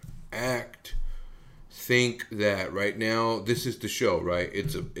 act, think that right now this is the show, right?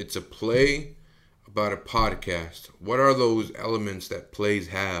 It's a play about a podcast. What are those elements that plays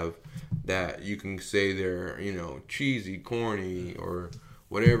have that you can say they're, cheesy, corny, or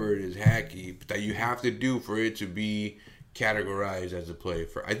whatever it is, hacky, that you have to do for it to be categorized as a play?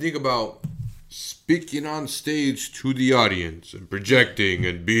 I think about speaking on stage to the audience and projecting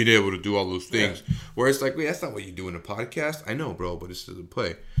and being able to do all those things. Where it's like, wait, that's not what you do in a podcast. I know, bro, but this is a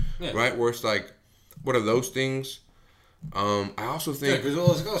play. Right? Where it's like, what are those things? I also think because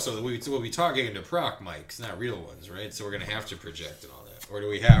also we'll be talking into proc mics, not real ones, right? So we're gonna have to project and all that. Or do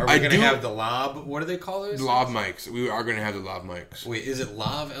we have? Are we gonna have the lob? What do they call those? Lav mics. We are gonna have the lav mics. Wait, is it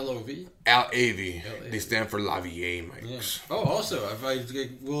lav LOV? LAV. They stand for Lavier mics. Yeah. Oh, also,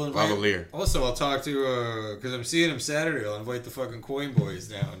 we'll invite. Lavalier. Also, I'll talk to because I'm seeing him Saturday. I'll invite the fucking Coin Boys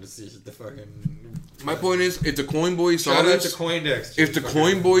down to see the fucking. My point is, if the Coin Boys saw Shout out this, to Coindex. if the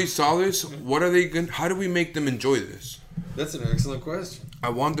Coin Boys saw this, what are they gonna? How do we make them enjoy this? That's an excellent question. I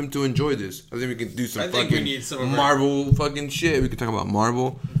want them to enjoy this. I think we can do some we fucking need some of our- Marvel fucking shit. We can talk about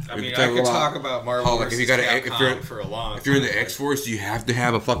Marvel. I mean, I could talk about Marvel like if you gotta, for a long. If you're in the X-Force, you have to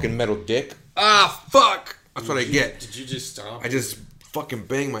have a fucking metal dick. Ah, fuck. That's what I get. Did you just stomp? I just fucking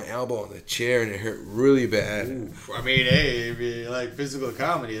banged my elbow on the chair and it hurt really bad. Oof. I mean, hey, if you like physical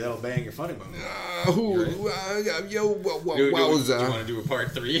comedy, that'll bang your funny bone. What was Do you that? want to do a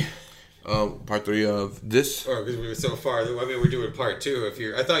part 3? Part 3 of this. Oh, because we were so far. I mean, we're doing part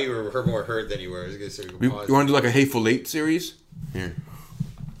 2. I thought you were more hurt than you were. I was gonna say You want to do like a Hateful Eight series? Here.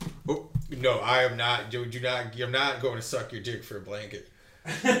 Oh, no, I am not. Do not. I'm not going to suck your dick for a blanket.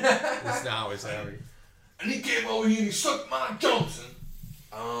 That's not what's happening. And he came over here and he sucked my Johnson.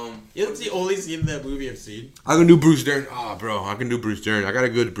 Yeah, that's the only scene in that movie I've seen. I can do Bruce Dern. Oh, bro, I can do Bruce Dern. I got a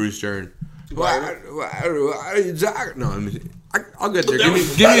good Bruce Dern. No, let me see. I'll get there. Give me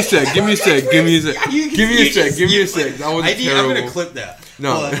a sec. Give me a sec. That was terrible. I'm gonna clip that.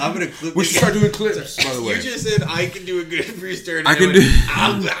 No, I'm gonna clip. We should start doing clips. By the way, You just said I can do a good Bruce Dern. I can do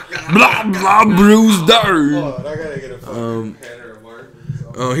blah blah Bruce Dern. Hold on, I gotta get a fucking pen or a marker.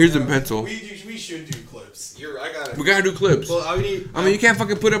 Oh, here's a pencil. We should do clips. We gotta do clips. Well, I mean, you can't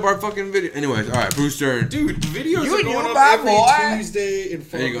fucking put up our fucking video. Anyways, all right, Bruce Dern. Dude, videos You are and going you, up my every boy. Tuesday and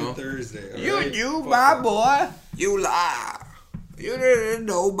There you go. Thursday. You alright? and you, Fuck my off. boy. You lie. You didn't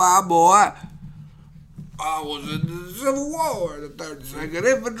know, my boy. I was in the Civil War, the 32nd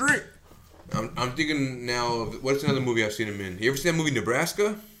Infantry. I'm thinking now of what's another movie I've seen him in. You ever seen that movie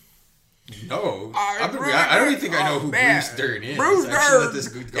Nebraska? No, I I don't even think I know who man. Bruce Dern is. Bruce I should let Dern. this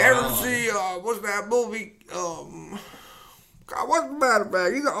go You ever on. see, what's that movie? God, what's the matter,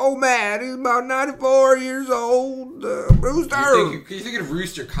 man? He's an old man. He's about 94 years old. Bruce Dern. You thinking of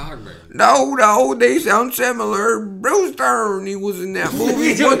Rooster Cogburn? No, they sound similar. Bruce Dern, he was in that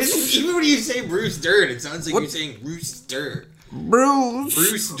movie. Even when you say Bruce Dern, it sounds like you're saying Bruce Dern.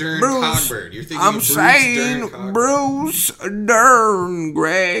 Bruce Dern Cogburn. You're thinking I'm of Bruce saying Dern Cogburn. Bruce Dern,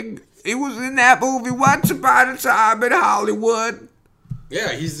 Greg. He was in that movie Once Upon a Time in Hollywood.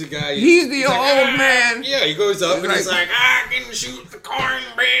 Yeah, he's the guy. He's the old man. Yeah, he goes up and he's like, I can shoot the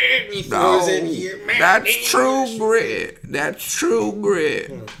cornbread. And he throws it here. Man, That's true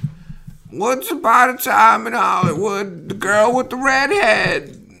grit. Once Upon a Time in Hollywood, the girl with the red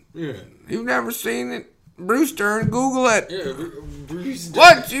head. Yeah. You've never seen it? Bruce Dern, Google it. Yeah, Bruce Dern.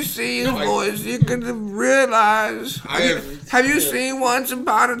 Once you see his No, I- voice, you can realize. have you seen Once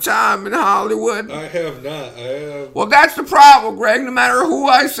Upon a Time in Hollywood? I have not. I have. Well, that's the problem, Greg. No matter who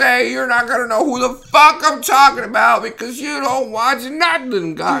I say, you're not gonna know who the fuck I'm talking about because you don't watch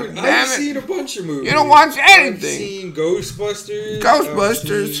nothing. God Dude, damn I've it! seen a bunch of movies. You don't watch I've anything. seen Ghostbusters.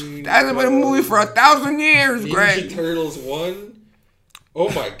 Ghostbusters. I've seen, That hasn't been a movie for 1,000 years, Ninja Greg. Turtles 1. Oh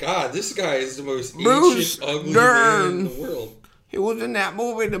my god, this guy is the most Bruce ancient, ugly Dern. man in the world. He was in that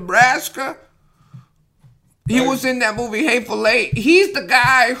movie Nebraska. He was in that movie Hateful Eight. He's the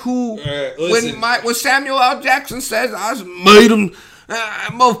guy who, Alright, listen. when Samuel L. Jackson says, I made him,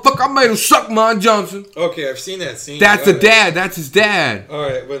 motherfucker, I made him suck my Johnson. Okay, I've seen that scene. That's the Alright. dad. That's his dad.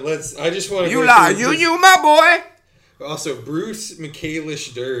 Alright, but I just want to You lie. You, my boy. Also, Bruce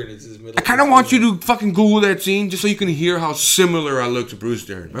McCalish Dern is his middle I kind of want you to fucking Google that scene just so you can hear how similar I look to Bruce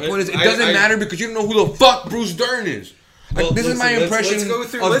Dern. My point is, it doesn't matter because you don't know who the fuck Bruce Dern is. Like, Well, this is my listen, impression let's go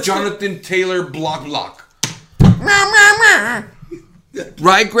through- of let's go- Jonathan Taylor Block. Meow, meow, meow.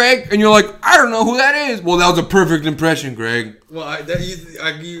 Right, Greg? And you're like, I don't know who that is. Well, that was a perfect impression, Greg. Well,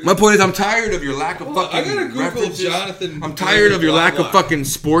 My point is, I'm tired of your lack of fucking I gotta Google references. Jonathan I'm tired of your lack of Block. fucking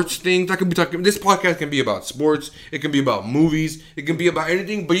sports things. I could be talking. This podcast can be about sports. It can be about movies. It can be about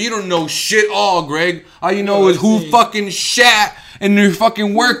anything. But you don't know shit all, Greg. All you know is who fucking shat in their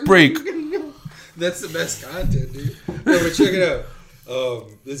fucking work break. That's the best content, dude. No, but check it out.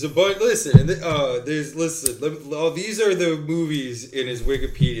 There's a bunch. Listen, these are the movies in his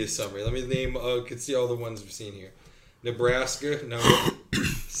Wikipedia summary. Let me name. Can see all the ones we've seen here. Nebraska, no. I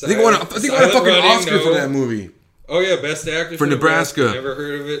think I won a fucking Oscar for that movie. Oh yeah, best actor For Nebraska. Never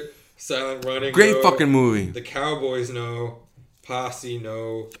heard of it. Silent Running. Great no. fucking movie. The Cowboys, no. Posse,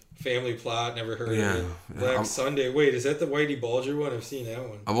 no. Family Plot, never heard Yeah. of it. Black Sunday. Wait, is that the Whitey Bulger one? I've seen that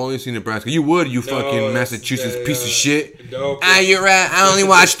one. I've only seen Nebraska. You would, you fucking it's Massachusetts the, piece of shit. Nope. You're right. I only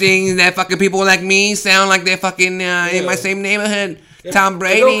watch things that fucking people like me sound like they're fucking in my same neighborhood. Yeah. Tom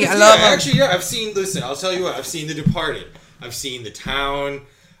Brady, I love him. Actually, yeah, I've seen. Listen, I'll tell you what. I've seen The Departed. I've seen The Town.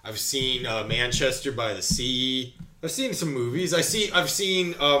 I've seen Manchester by the Sea. I've seen some movies. I've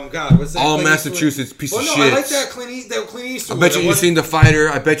seen God, what's that? All Clint Massachusetts Eastwood? piece well, of no, shit. I like that Clint Eastwood. I bet one. you've seen The Fighter.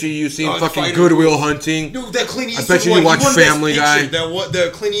 I bet you've seen fucking Fighter. Goodwill Hunting. Dude, that Clint Eastwood I bet you one, watch he won Family Best Guy. Picture.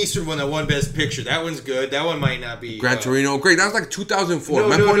 The Clint Eastwood one that won Best Picture. That one's good. That one might not be. Gran Torino. Great. That was like 2004. No,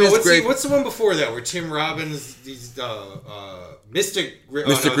 My point is great. What's the one before that where Tim Robbins, Mystic River?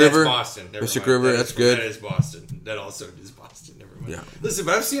 Mystic River. That's Boston. Never Mystic mind. River. That's good. That is Boston. That also is Boston. Never mind. Yeah. Listen,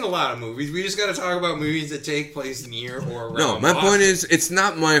 but I've seen a lot of movies. We just got to talk about movies that take place near or around. No, my Boston. point is, it's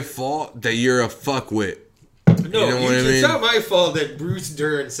not my fault that you're a fuckwit. No, you know what I mean? It's not my fault that Bruce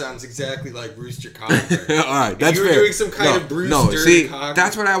Dern sounds exactly like Brewster Cogburn. All right, that's you were fair. doing some kind of Bruce Dern see, Cogburn.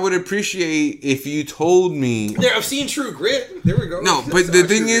 that's what I would appreciate if you told me. Yeah, I've seen True Grit. There we go. No, I but saw the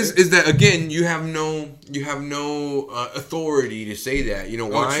thing True is Grit. that again, you have no authority to say that. You know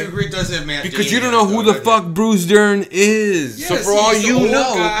why? True Grit doesn't have Matt Because Damon you don't in know it, who though, the does fuck it? Bruce Dern is. Yes, so for all he's the you old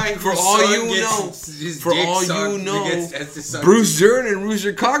know, guy for whose all son you gets know, his for dick all sucked, you know, that's his son. Bruce Dern and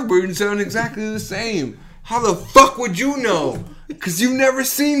Rooster Cogburn sound exactly the same. How the fuck would you know? Because you've never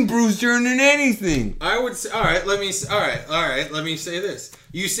seen Bruce Dern in anything. I would say, all right. Let me say this.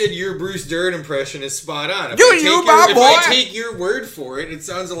 You said your Bruce Dern impression is spot on. If I take your word for it, it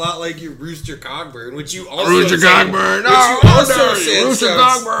sounds a lot like your Rooster Cogburn, which you also Rooster said, Cogburn. which you also said Rooster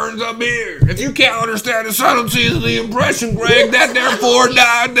sounds- Cogburn's up here. If you can't understand the subtleties of the impression, Greg, that therefore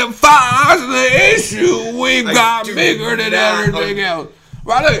defies the issue we've got bigger than everything else.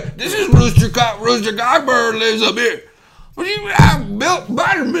 Right, look, this is Rooster Cogburn lives up here. Well, you have milk,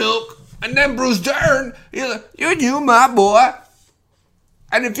 buttermilk, and then Bruce Dern, he's like, you my boy.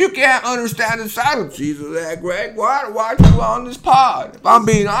 And if you can't understand the subtleties of that, Greg, why you on this pod? If I'm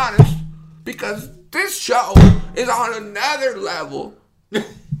being honest, because this show is on another level.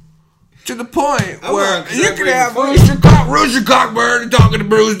 To the point where you can have Rooster Cogburn talking to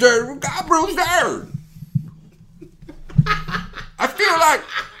Bruce Dern. We got Bruce Dern. I feel like,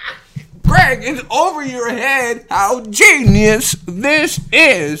 Greg, it's over your head how genius this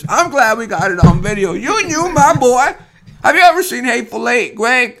is. I'm glad we got it on video. You knew my boy. Have you ever seen Hateful Eight,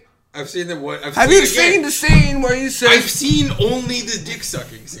 Greg? I've seen the one. Have you seen the scene where he says... I've seen only the dick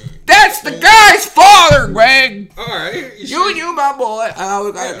sucking scene. That's the guy's father, Greg. All right. You knew my boy.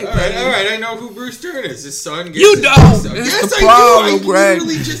 All right. I know who Bruce Dern is. His son gets You his don't. dick sucked. This Yes, is the I problem, do. Greg. I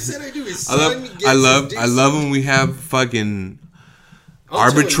literally just said I do. His son gets his dick I love sucked. when we have fucking... I'll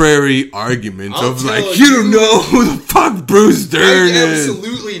arbitrary arguments I'll of tell like, you. you don't know who the fuck Bruce Dern I is.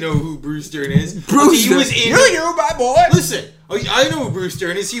 absolutely know who Bruce Dern is. Bruce He was Dern. in. You knew my boy. Listen, I know who Bruce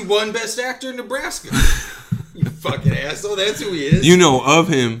Dern is. He won Best Actor in Nebraska. You fucking asshole. That's who he is. You know of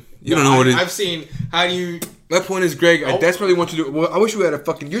him. You don't know what it is. I've seen. How do you? My point is, Greg, I desperately want you to... Well, I wish we had a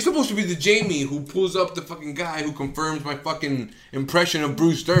fucking... You're supposed to be the Jamie who pulls up the fucking guy who confirms my fucking impression of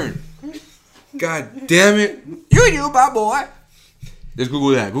Bruce Dern. God damn it. You knew my boy. Let's Google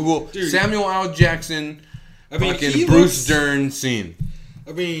that. Google Samuel L. Jackson fucking Bruce Dern scene.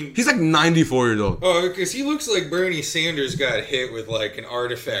 I mean... He's like 94 years old. Oh, because he looks like Bernie Sanders got hit with like an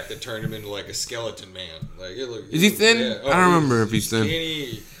artifact that turned him into like a skeleton man. Like Is he thin? Yeah. I don't remember if he's thin.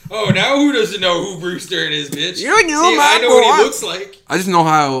 Skinny. Oh, now who doesn't know who Bruce Dern is, bitch? You knew See, my I know boy. what he looks like. I just know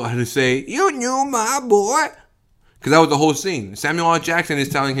how to say, you knew my boy. Because that was the whole scene. Samuel L. Jackson is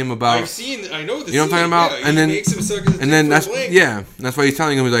telling him about... I know the You know what I'm talking about? Yeah, and then, makes him suck his and then dick that's... for a blank. Yeah, that's why he's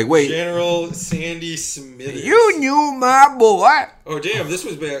telling him. He's like, wait. General Sandy Smithers. You knew my boy. Oh, damn, this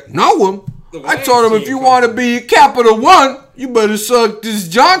was back. Know him. I told him if you want to be Capital One, you better suck this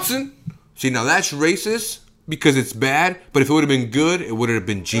Johnson. See, now that's racist because it's bad, but if it would have been good, it would have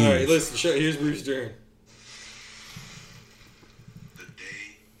been genius. All right, listen, here's Bruce Dern. The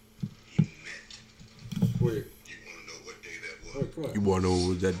day you met. Wait. You want to know what day that was? You want to know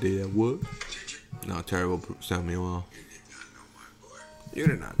what that day that was? No, terrible Samuel. You did not know my boy. You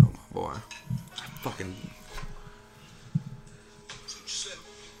did not know my boy. I fucking...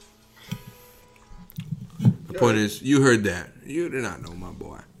 The point is, you heard that. You did not know my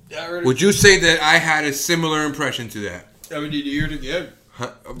boy. Yeah, I heard Would you say that I had a similar impression to that? I mean, did you hear it again?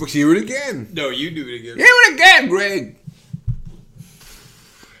 Huh? Hear it again. No, you do it again. Hear it again, Greg.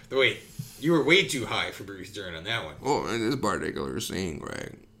 Wait, you were way too high for Bruce Dern on that one. Oh, and this particular scene,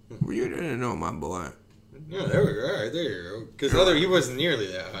 Greg. You didn't know my boy. Yeah, there we go. All right, there you go. Because he wasn't nearly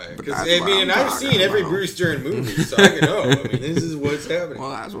that high. Because I've seen talking every about. Bruce Dern movie, so I can know. I mean, this is what's happening.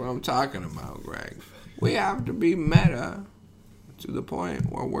 Well, that's what I'm talking about, Greg. We have to be meta to the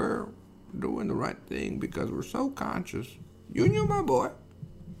point where we're doing the right thing because we're so conscious. You knew my boy.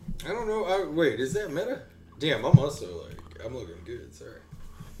 I don't know. Wait, is that meta? Damn, I'm also I'm looking good. Sorry.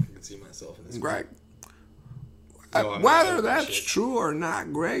 I can see myself in this. Greg. No, Whether that's true or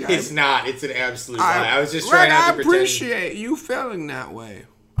not, Greg. It's not. It's an absolute lie. I was just trying Greg, not to I pretend. appreciate you feeling that way.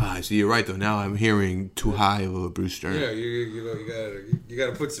 I see, you're right, though. Now I'm hearing too high of a Bruce Dern. Yeah, you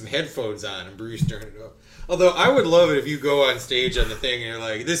gotta put some headphones on and Bruce Dern it up. Although I would love it if you go on stage on the thing and you're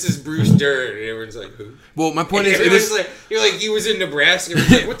like, "This is Bruce Dern," and everyone's like, "Who?" Well, my point And is, everyone's like, you're like, he was in Nebraska.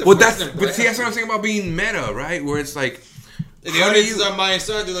 Everyone's like, what the well, fuck is but Nebraska? see, that's what I'm saying about being meta, right? Where it's like, And the audience is on my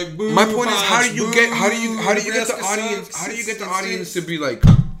side. They're like, "Boo!" my point is, how do you boo, get the Nebraska audience? sucks, How do you get the it's- audience to be like,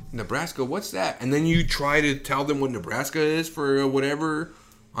 Nebraska? What's that? And then you try to tell them what Nebraska is for whatever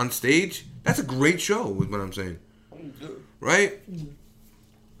on stage. That's a great show, is what I'm saying. Right?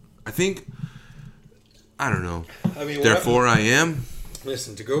 I think. I don't know. I mean, Therefore, I am.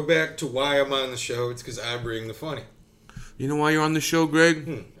 Listen, to go back to why I'm on the show, it's because I bring the funny. You know why you're on the show,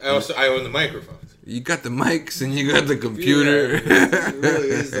 Greg? I own the microphones. You got the mics and you got the computer. Yeah, it really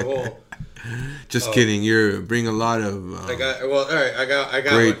is the whole. Just kidding. You bring a lot of I got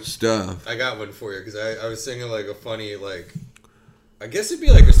great one. stuff. I got one for you because I was thinking like a funny I guess it'd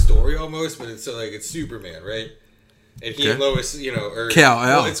be like a story almost, but it's it's Superman, right? And he and Lois, or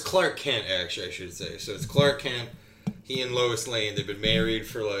Kal-El. well, it's Clark Kent actually, I should say. So it's Clark Kent. He and Lois Lane. They've been married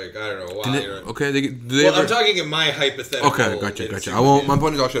for a while. Okay, I'm talking in my hypothetical. Okay, gotcha. I won't. My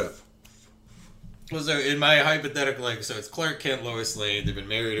point is, I'll shut up. Well, so in my hypothetical, so it's Clark Kent, Lois Lane. They've been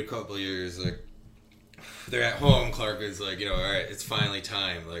married a couple of years. They're at home. Clark is all right, it's finally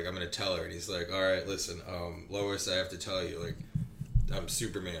time. I'm gonna tell her, and he's like, all right, listen, Lois, I have to tell you, I'm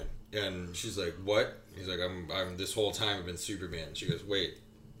Superman. And she's like, what? He's like, I'm this whole time I've been Superman. And she goes, wait,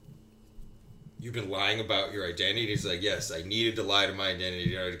 you've been lying about your identity? He's like, yes, I needed to lie to my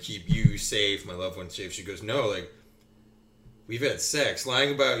identity in order to keep you safe, my loved ones safe. She goes, no, we've had sex.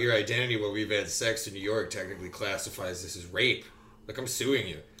 Lying about your identity while we've had sex in New York technically classifies this as rape. I'm suing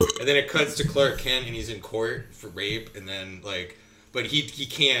you. And then it cuts to Clark Kent and he's in court for rape, and then but he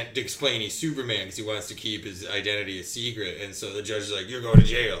can't explain he's Superman because he wants to keep his identity a secret, and so the judge is like, you're going to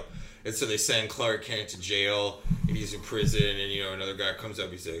jail. And so they send Clark Kent to jail, and he's in prison, and another guy comes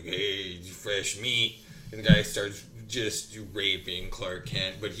up, he's like, hey, fresh meat, and the guy starts just raping Clark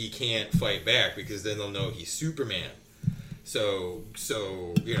Kent, but he can't fight back because then they'll know he's Superman. So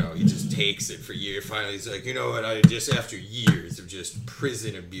he just takes it for years. Finally, he's like, you know what? Just after years of just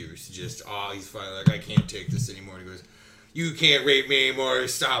prison abuse, he's finally like, I can't take this anymore. And he goes, you can't rape me anymore.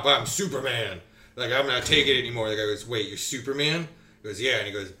 Stop. I'm Superman. I'm not taking it anymore. The guy goes, wait, you're Superman? He goes, yeah. And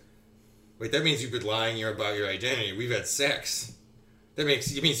he goes, wait, that means you've been lying about your identity. We've had sex. It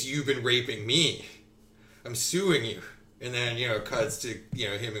means you've been raping me. I'm suing you. And then, cuts to,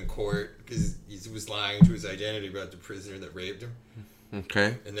 him in court because he was lying to his identity about the prisoner that raped him.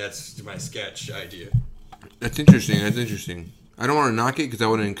 Okay. And that's my sketch idea. That's interesting. I don't want to knock it because I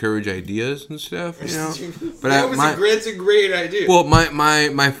want to encourage ideas and stuff, But that's a great idea. Well,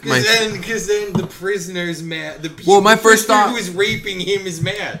 because then the prisoner's mad. The prisoner who is raping him is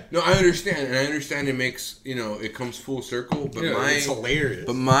mad. No, I understand, and I understand it makes it comes full circle. But it's hilarious.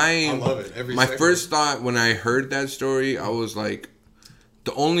 But I love it. My first thought when I heard that story, I was like,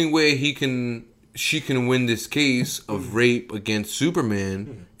 the only way she can win this case of rape against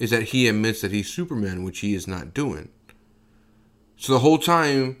Superman is that he admits that he's Superman, which he is not doing. So the whole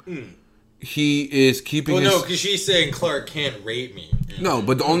time, he is keeping. Well, no, because she's saying Clark can't rape me. No,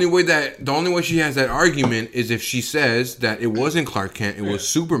 but the only way she has that argument is if she says that it wasn't Clark Kent, it was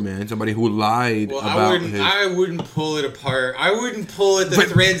Superman, somebody who lied about his. I wouldn't pull it apart. I wouldn't pull at the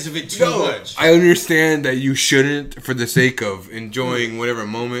threads of it too much. I understand that you shouldn't, for the sake of enjoying whatever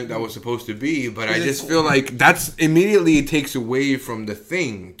moment that was supposed to be, but I just feel like that's immediately it takes away from the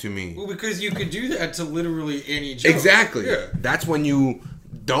thing to me. Well, because you could do that to literally any joke. Exactly. Yeah. That's when you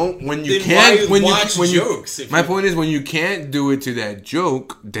don't when you then can't why when watch you jokes. My point is when you can't do it to that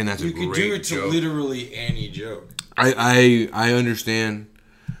joke, then that's a great joke. You could do it to literally any joke. I understand.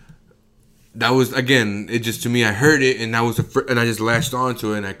 That was again. It just to me. I heard it and that was and I just latched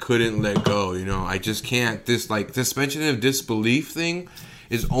onto it and I couldn't let go. I just can't. This suspension of disbelief thing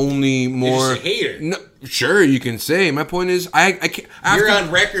is only more. You're just a hater. No, sure, you can say. My point is, I can't. You're on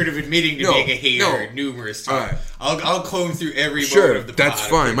record of admitting to being a hater numerous times. Right. I'll comb through every Sure, moment of the that's pod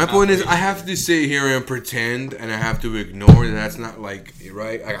fine. My point is, I have to sit here and pretend, and I have to ignore that that's not like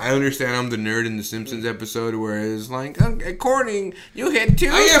right. I understand I'm the nerd in the Simpsons episode where it's like, according you hit 2.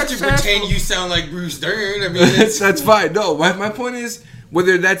 I have to pretend you sound like Bruce Dern. I mean, that's fine. No, my point is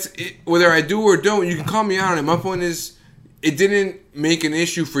whether whether I do or don't, you can call me out on it. My point is, it didn't make an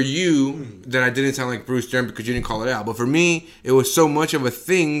issue for you that I didn't sound like Bruce Dern because you didn't call it out. But for me, it was so much of a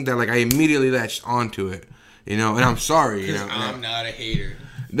thing that like I immediately latched onto it. You know, and I'm sorry. You know, I'm not a hater.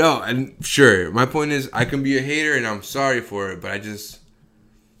 No, and sure. My point is, I can be a hater, and I'm sorry for it. But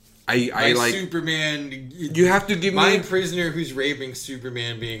I like Superman. You have to give my me prisoner who's raping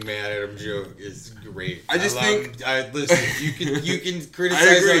Superman being mad at him joke is great. Listen. You can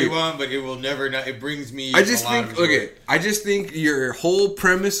criticize all you want, but it will never. It brings me. I just think your whole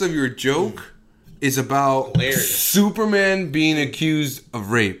premise of your joke is about Superman being accused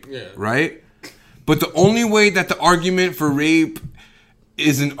of rape, right? But the only way that the argument for rape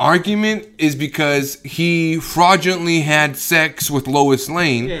is an argument is because he fraudulently had sex with Lois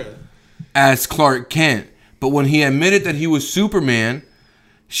Lane as Clark Kent. But when he admitted that he was Superman,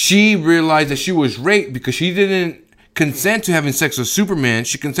 she realized that she was raped because she didn't consent to having sex with Superman.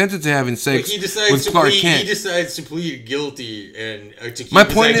 She consented to having sex with Clark Kent. He decides to plead guilty and to keep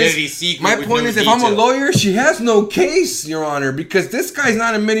his identity secret. My point is, if I'm a lawyer, she has no case, Your Honor, because this guy's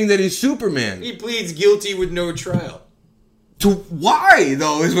not admitting that he's Superman. He pleads guilty with no trial. To why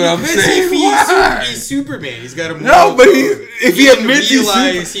though is what I'm saying. He's Superman. He's got a no, but if he admits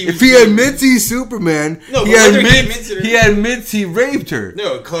he's Superman, he admits he raped her.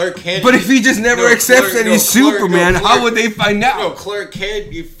 No, Clark Kent. But if he just never accepts that he's Superman, how would they find out? No, Clark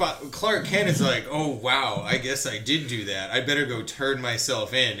Kent is like, oh wow, I guess I did do that. I better go turn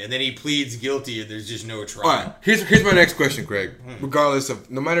myself in, and then he pleads guilty, and there's just no trial. All right, here's my next question, Craig. Regardless of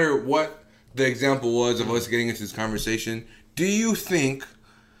no matter what the example was of us getting into this conversation. Do you think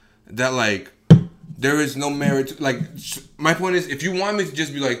that, like, there is no merit to, like, my point is, if you want me to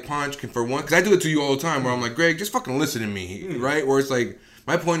just be like, Punch, for one, because I do it to you all the time, where I'm like, Greg, just fucking listen to me, right? Where it's like,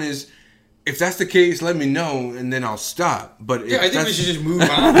 my point is, if that's the case, let me know, and then I'll stop. But I think we should just move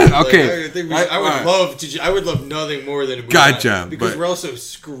on. Okay. I would love nothing more than to move on. Because we're also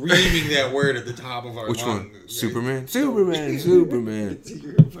screaming that word at the top of our lungs. Which one? Right? Superman?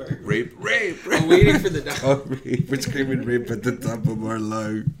 Rape. I'm waiting for the dog. We're screaming rape at the top of our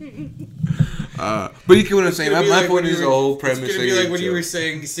lungs. But you get what I'm saying. My point is the whole premise. It's going to be like when you were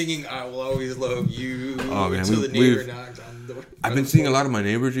singing I Will Always Love You until the neighbor knocked on. I've been seeing a lot of my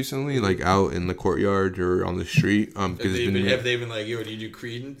neighbors recently, like out in the courtyard or on the street. Have they been like, yo, do you do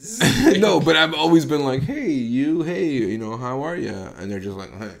Creedence? No, but I've always been like, hey, how are you? And they're just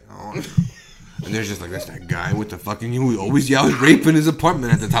like, hey, and they're just like, that's that guy with the fucking, who always yells rape in his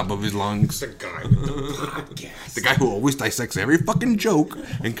apartment at the top of his lungs. The guy with the podcast. The guy who always dissects every fucking joke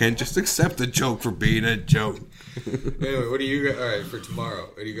and can't just accept a joke for being a joke. Anyway, what do you got? All right, for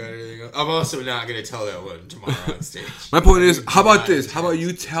tomorrow, what do you got? Anything else? I'm also not going to tell that one tomorrow on stage. My point is, how about this? How about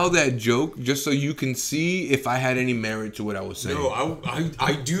you tell that joke just so you can see if I had any merit to what I was saying? No,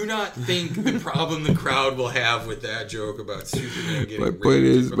 I do not think the problem the crowd will have with that joke about Superman getting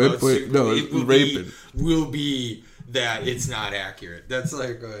raped. Raping will be that it's not accurate. That's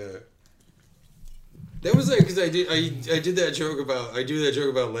like that was like because I do that joke about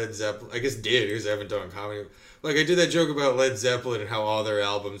Led Zeppelin. I guess because I haven't done comedy. Like, I did that joke about Led Zeppelin and how all their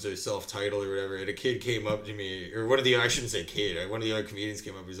albums are self-titled or whatever, and a kid came up to me, or one of the other comedians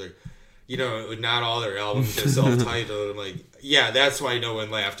came up, he's like, not all their albums are self-titled. I'm like, yeah, that's why no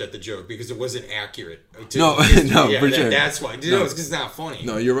one laughed at the joke, because it wasn't accurate. For sure. That's why. It's because it's not funny.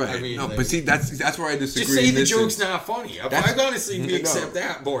 No, you're right. I mean, but see, that's where I disagree. Just say the joke's not funny. I'd honestly accept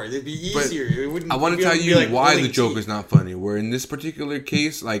that more. It'd be easier. I want to tell you why the joke is not funny. Where in this particular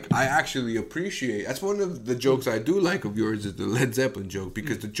case, like, I actually appreciate, that's one of the jokes I do like of yours is the Led Zeppelin joke,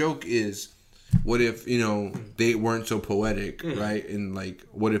 because the joke is, what if, they weren't so poetic, right? And, like,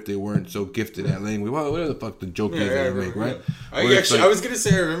 what if they weren't so gifted at language? Well, whatever the fuck the joke is that I make, right? I was going to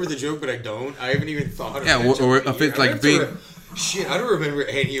say I remember the joke, but I don't. I haven't even thought of it. Yeah, or if it's, like, big... Shit, I don't remember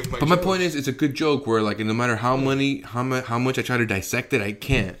any of my But my point is, it's a good joke where, like, no matter how much I try to dissect it, I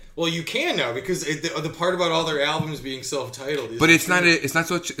can't. Well, you can now, because the part about all their albums being self-titled is... But it's not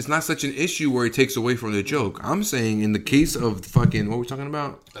such an issue where it takes away from the joke. I'm saying in the case of fucking... What are we talking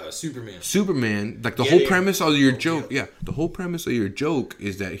about? Superman. Like, the whole premise of your joke... Yeah, the whole premise of your joke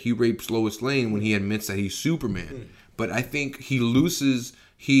is that he rapes Lois Lane when he admits that he's Superman. But I think he loses...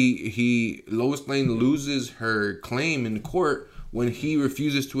 Lois Lane loses her claim in court when he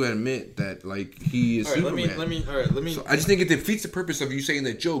refuses to admit that like he is Superman. Let me. So I just think it defeats the purpose of you saying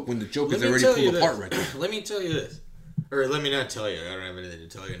that joke when the joke is already pulled apart right now. Let me tell you this, or let me not tell you. I don't have anything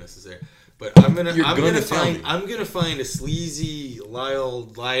to tell you necessarily. But I'm gonna find a sleazy Lionel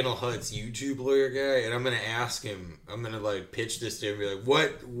Hutz YouTube lawyer guy, and I'm gonna ask him. I'm gonna like pitch this to him, and be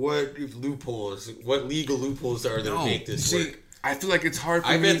like, what legal loopholes are there to make this work? I feel like it's hard for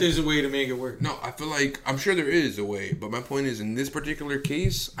me. I bet there's a way to make it work. No, I feel like I'm sure there is a way, but my point is in this particular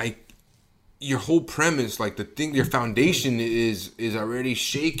case, your whole premise, like your foundation is already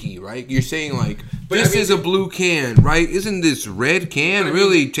shaky, right? You're saying like this is a blue can, right? Isn't this red can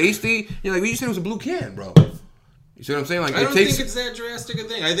really tasty? You're like, well, you said it was a blue can, bro. You see what I'm saying? Like, I don't think it's that drastic a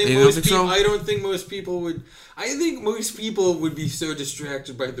thing. I think most people. I don't think most people would. I think most people would be so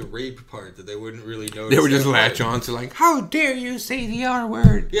distracted by the rape part that they wouldn't really notice. They would just latch on to like, how dare you say the R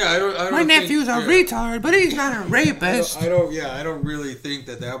word? Yeah, I don't. My nephew's a retard, but he's not a rapist. I don't really think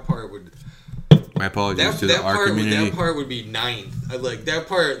that part would. My apologies to our community. That part would be ninth. I feel like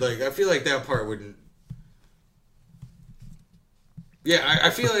that part wouldn't. Yeah, I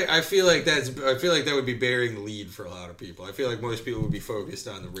feel like that would be bearing the lead for a lot of people. I feel like most people would be focused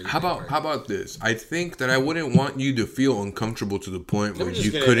on the rape. How about this? I think that I wouldn't want you to feel uncomfortable to the point where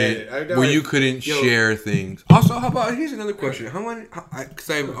you couldn't share things. Also, how about here's another question? How many? Because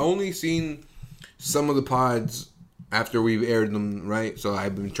I've only seen some of the pods after we've aired them, right? So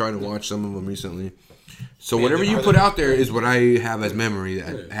I've been trying to watch some of them recently. So whatever you put out there is what I have as memory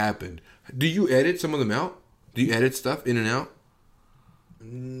that happened. Do you edit some of them out? Do you edit stuff in and out?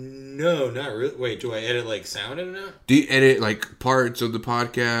 No, not really. Wait, do I edit like sound in and out? Do you edit like parts of the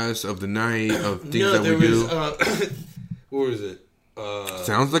podcast, of the night, of things that we do? What was it?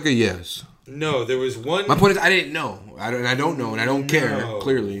 Sounds like a yes. No, there was one. My point is, I didn't know. I don't know, and I don't care.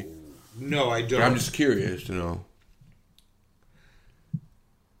 Clearly, no, I don't. But I'm just curious to know.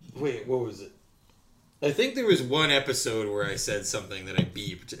 Wait, what was it? I think there was one episode where I said something that I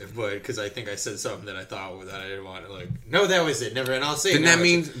beeped, but because I think I said something that I thought that I didn't want to like. No, that was it. Never, and I'll say. Then that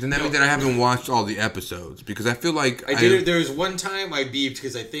means that I haven't watched all the episodes because I feel like I did. There was one time I beeped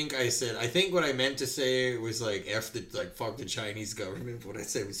because I think what I meant to say was like fuck the Chinese government. What I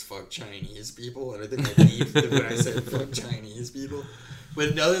said was fuck Chinese people, and I think I beeped when I said fuck Chinese people.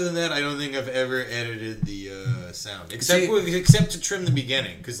 But other than that, I don't think I've ever edited the sound, except to trim the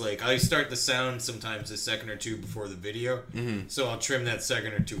beginning, because like I start the sound sometimes a second or two before the video, so I'll trim that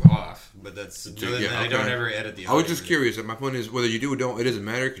second or two off. But that's I don't ever edit the audio. I was just curious. My point is whether you do or don't, it doesn't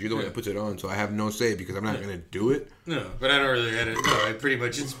matter because you're the one that puts it on. So I have no say because I'm not going to do it. No, but I don't really edit. No,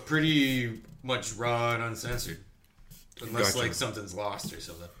 it's pretty much raw and uncensored, unless like something's lost or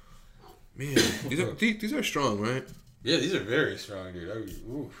something. Man, these are strong, right? Yeah, these are very strong, dude.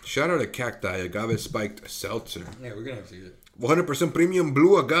 Shout out to Cacti, agave spiked seltzer. Yeah, we're gonna have to get it. 100% premium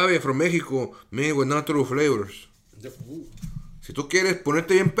blue agave from Mexico, made with natural flavors. Si tú quieres ponerte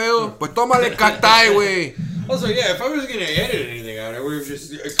bien pedo, pues tómale Cacti, güey. Also, yeah, if I was gonna edit anything out, I would have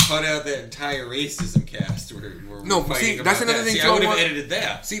just cut out that entire racism cast. No, see, that's another thing too. I would have edited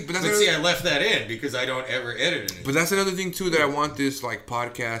that. See, I left that in because I don't ever edit anything. But that's another thing too that I want this like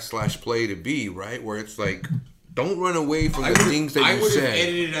podcast / play to be, right? Where it's like, don't run away from the things that you said. I would have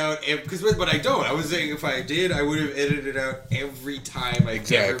edited out, but I don't. I was saying if I did, I would have edited out every time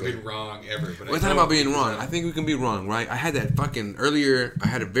I've ever been wrong ever. But it's not about being wrong. I think we can be wrong, right? I had that fucking earlier. I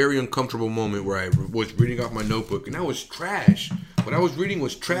had a very uncomfortable moment where I was reading off my notebook and that was trash. What I was reading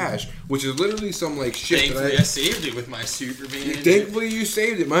was trash, which is literally some like shit. Thankfully, I saved it with my Superman. Thankfully, you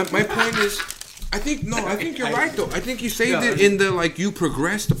saved it. My point is. I think you're right though. I think you saved it in the like you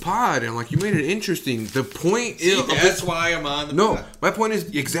progressed the pod and like you made it interesting. The point is that's why I'm on the pod. My point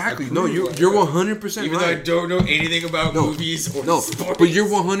is exactly no. You're 100% right. Even though I don't know anything about movies or sports. But you're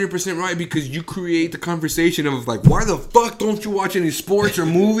 100% right because you create the conversation of like why the fuck don't you watch any sports or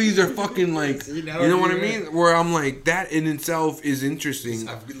movies or fucking like you know what I mean? Where I'm like that in itself is interesting.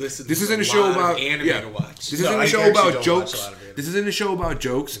 This isn't a show about anime to watch. This isn't a show about jokes. This isn't a show about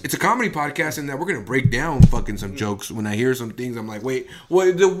jokes. It's a comedy podcast in that we're gonna break down fucking some jokes. When I hear some things, I'm like, wait,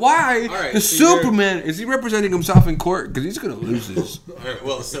 why? Right, the Superman is he representing himself in court? Because he's gonna lose this. All right,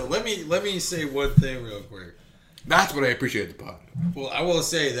 well, so let me say one thing real quick. That's what I appreciate the pod. Well, I will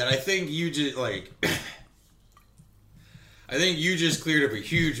say that I think you just cleared up a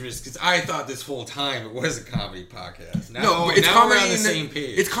huge miss because I thought this whole time it was a comedy podcast. But it's comedy we're on the same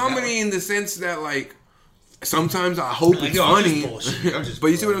page. It's comedy in the sense that like. Sometimes I hope it's funny, but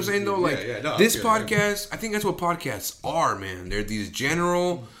you see what I'm saying though? Like this podcast, I think that's what podcasts are, man. They're these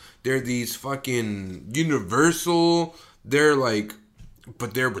general, they're these fucking universal. They're like,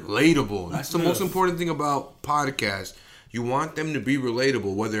 but they're relatable. That's the most important thing about podcasts. You want them to be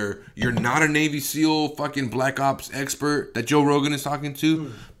relatable, whether you're not a Navy SEAL fucking Black Ops expert that Joe Rogan is talking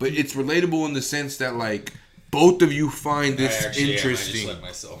to, but it's relatable in the sense that, like, both of you find this interesting. I just let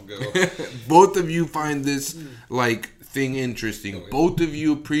myself go. Both of you find this, like, thing interesting. Both of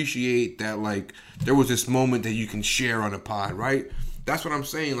you appreciate that, like, there was this moment that you can share on a pod, right? That's what I'm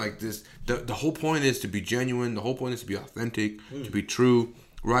saying. Like, this, the whole point is to be genuine. The whole point is to be authentic, to be true,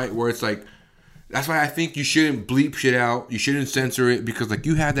 right? Where it's like, that's why I think you shouldn't bleep shit out. You shouldn't censor it because, like,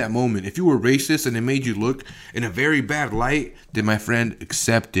 you had that moment. If you were racist and it made you look in a very bad light, then, my friend,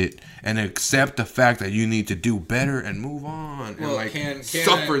 accept it and accept the fact that you need to do better and move on and, like,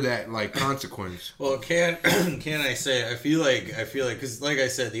 suffer that, like, consequence. Well, can I say? I feel like because, like I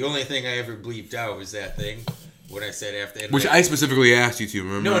said, the only thing I ever bleeped out was that thing. What I said after, which I specifically asked you to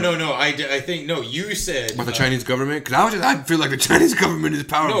remember. No. I think you said about the Chinese government because I feel like the Chinese government is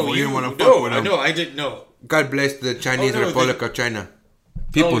powerful. You don't want to fuck with them. No, I didn't know. God bless the Chinese Republic of China.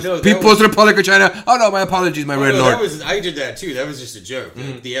 People's Republic of China. Oh no, my apologies, my red lord. I did that too. That was just a joke.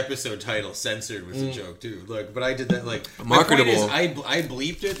 The episode title censored was a joke too. Look, but I did that like marketable. My point is, I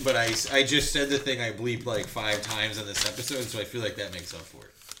bleeped it, but I just said the thing I bleeped like 5 times in this episode, so I feel like that makes up for it.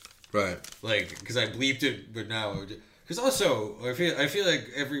 Right. Like, because I bleeped it, but now, because also I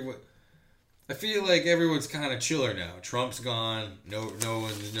feel like everyone's kind of chiller now. Trump's gone. No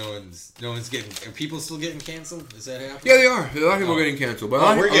one's getting. Are people still getting canceled? Is that happening? Yeah, they are. A lot of people are getting canceled.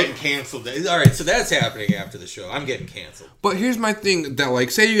 But we're getting canceled. All right, so that's happening after the show. I'm getting canceled. But here's my thing: that, like,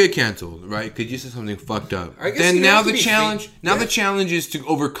 say you get canceled, right? Because you said something fucked up. Then now the challenge. The challenge is to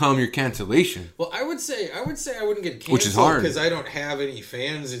overcome your cancellation. Well, I would say I wouldn't get canceled, which is hard because I don't have any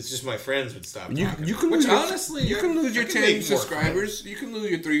fans. It's just my friends would stop. You can lose your 10 subscribers. You can lose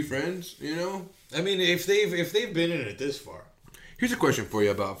your 3 friends. You know. I mean, if they've been in it this far. Here's a question for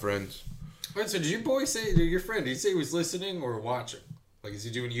you about friends. All right, so did your boy say, your friend, did he say he was listening or watching? Like, is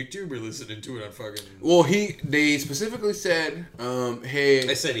he doing YouTube or listening to it on fucking... Well, they specifically said, hey...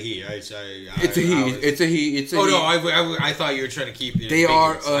 I said he. It's a he. Oh, no, I thought you were trying to keep... They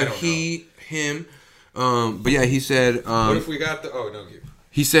are a he, him. But yeah, he said... what if we got the... Oh, no, you...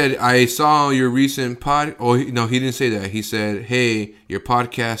 He said, I saw your recent pod... Oh, no, he didn't say that. He said, hey, your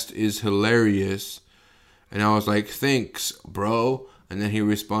podcast is hilarious. And I was like, thanks, bro. And then he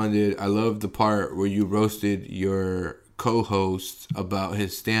responded, I love the part where you roasted your co-host about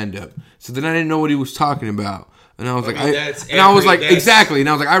his stand-up. So then I didn't know what he was talking about. And I was exactly. And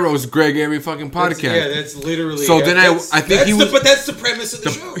I was like, I roast Greg every fucking podcast. That's literally... So then I think he was... But that's the premise of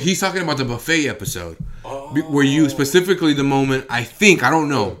the show. He's talking about the buffet episode. Where you specifically the moment, I don't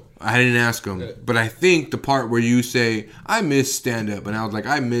know. I didn't ask him. But I think the part where you say, I miss stand-up. And I was like,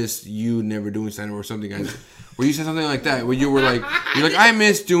 I miss you never doing stand-up or something. Where you said something like that. Where you were like, I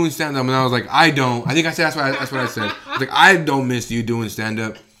miss doing stand-up. And I was like, I don't. I think I said, that's what I said. I was like, I don't miss you doing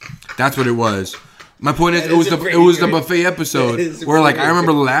stand-up. That's what it was. My point is, it was the buffet episode where, like, I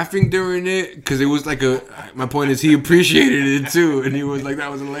remember laughing during it because it was like my point is, he appreciated it too, and he was like, that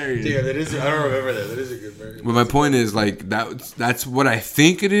was hilarious. Yeah, that is. I don't remember that. That is a good memory. But my point is, like, that's what I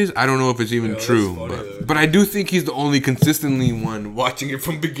think it is. I don't know if it's even true, but I do think he's the only consistently one watching it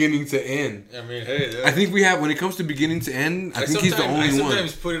from beginning to end. I mean, hey, I think we have, when it comes to beginning to end, I think he's the only one. I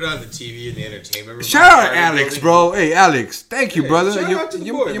sometimes put it on the TV in the entertainment room. Shout out Alex, bro. Hey, Alex, thank you, brother. Shout out to the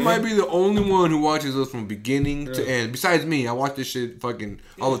boy, you might be the only one who watches us from beginning to end. Besides me, I watch this shit fucking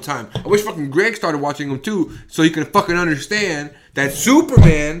all the time. I wish fucking Greg started watching them too, so he can fucking understand that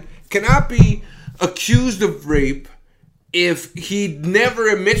Superman cannot be accused of rape if he never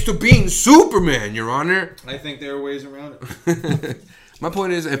admits to being Superman, Your Honor. I think there are ways around it. My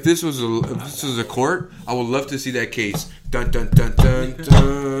point is, if this was a court, I would love to see that case. Dun dun dun dun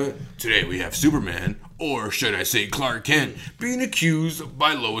dun. Today we have Superman, or should I say Clark Kent, being accused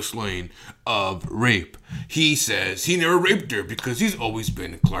by Lois Lane of rape. He says he never raped her because he's always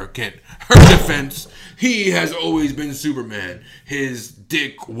been Clark Kent. Her defense, he has always been Superman. His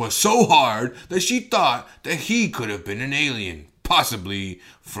dick was so hard that she thought that he could have been an alien, possibly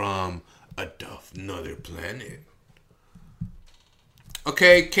from another planet.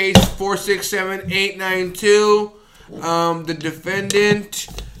 Okay, case 467-892. The defendant,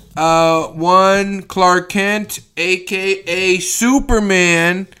 one Clark Kent, aka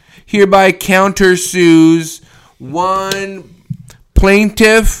Superman, hereby countersues one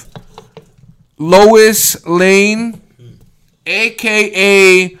plaintiff, Lois Lane,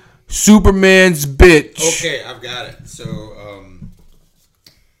 aka Superman's bitch. Okay, I've got it. So,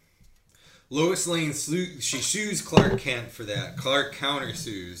 Lois Lane sues Clark Kent for that. Clark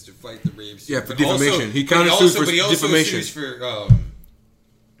countersues to fight the rape suit. Yeah, for defamation. He countersues for defamation. Sues for,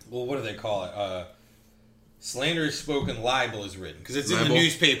 well, what do they call it? Slanderous spoken libel is written. Because it's in Libel? the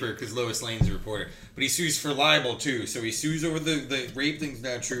newspaper because Lois Lane's a reporter. But he sues for libel, too. So he sues over the rape thing's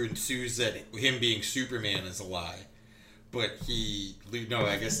not true and sues that him being Superman is a lie. But no,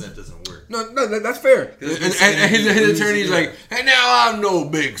 I guess that doesn't work. No, that's fair. And his attorney's like, hey, now I'm no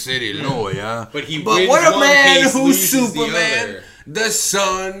big city lawyer. But what a man case, who's loses Superman, the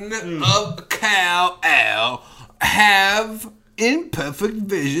son of Kal-El, have imperfect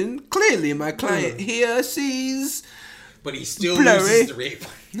vision. Clearly, my client here sees. But he still blurry. loses the rape.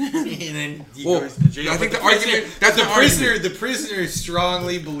 And then he goes to jail. I think but the argument. That's the prisoner. argument. The prisoner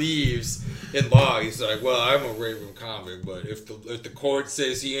strongly believes in law. He's like, well, I'm a rape convict, but if the court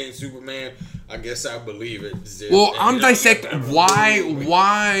says he ain't Superman, I guess I believe it. Well, I'm dissecting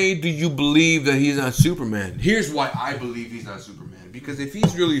why do you believe that he's not Superman? Here's why I believe he's not Superman. Because if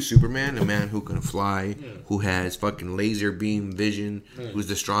he's really Superman, a man who can fly, who has fucking laser beam vision, who's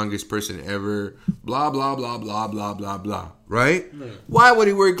the strongest person ever, blah blah blah blah blah blah blah, right? Why would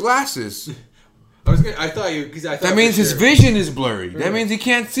he wear glasses? That means his vision is blurry. That means he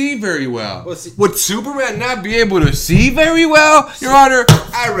can't see very well. Would Superman not be able to see very well? Your Honor,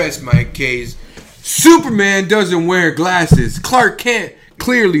 I rest my case. Superman doesn't wear glasses. Clark Kent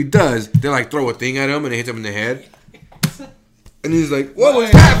clearly does. They like throw a thing at him and it hits him in the head. And he's like, what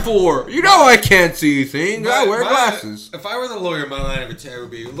was that for? You know I can't see things. I wear glasses. If I were the lawyer, my line of attack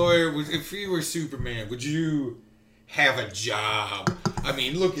would be, lawyer, if you were Superman, would you have a job? I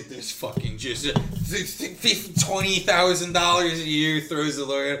mean, look at this fucking just $20,000 a year throws the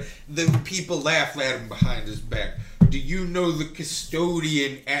lawyer. The people laugh at him behind his back. Do you know the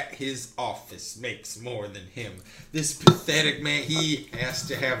custodian at his office makes more than him? This pathetic man, he has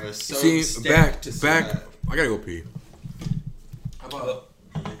to have a back. I gotta go pee. How about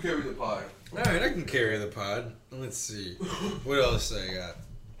you carry the pod? Alright, I can carry the pod. Let's see. What else I got?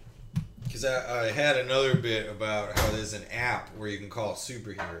 Because I had another bit about how there's an app where you can call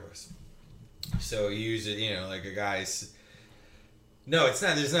superheroes. So you use it, like a guy's... No, it's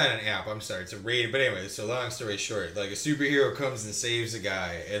not. There's not an app. I'm sorry. It's a rating. But anyway, so long story short, like a superhero comes and saves a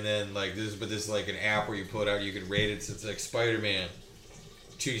guy, and then like there's like an app where you pull it out, you can rate it. So it's like Spider-Man,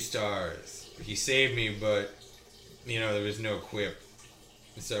 2 stars. He saved me, but there was no quip.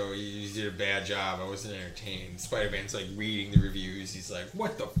 So he did a bad job. I wasn't entertained. Spider-Man's like reading the reviews. He's like,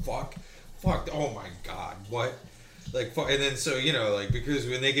 what the fuck? Oh my god, what? Like, and then so because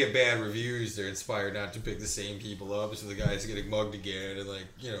when they get bad reviews, they're inspired not to pick the same people up. So the guy's getting mugged again, and like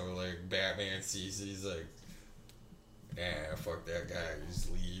Batman sees it, he's like, fuck that guy, he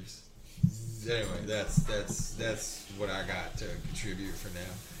just leaves. Anyway, that's what I got to contribute for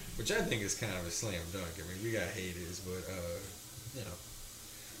now, which I think is kind of a slam dunk. I mean, we got haters, but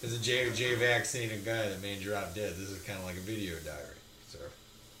as a J vaccinated guy that may drop dead, this is kind of like a video diary. So,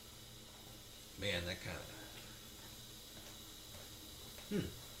 man, that kind of.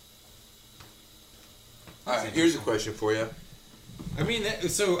 Alright, here's a question for you. I mean,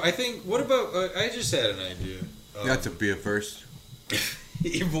 so I think, what about, I just had an idea. That's a beer first.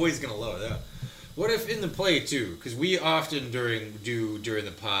 Your boy's going to love that. What if in the play, too, because we often during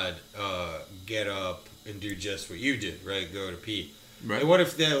the pod get up and do just what you did, right? Go to pee. Right. And what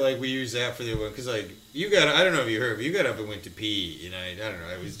if that, we use that for the other one? Because, I don't know if you heard, but you got up and went to pee, and I don't know,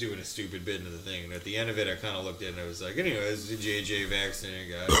 I was doing a stupid bit into the thing, and at the end of it, I kind of looked at it, and I was like, anyway, this is a JJ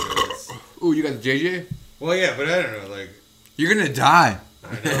vaccinated guy. Ooh, you got the JJ? Well, yeah, but I don't know, You're gonna die.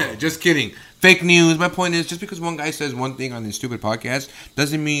 I know. Just kidding. Fake news. My point is, just because one guy says one thing on this stupid podcast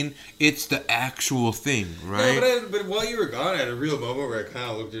doesn't mean it's the actual thing, right? No, but while you were gone, I had a real moment where I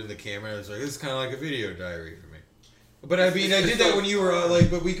kind of looked into the camera and I was like, this is kind of like a video diary for me. But I mean, I did that when you were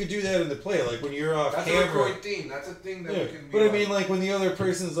but we could do that in the play, like when you're off camera. That's a recording theme. That's a thing that we can. But I mean, when the other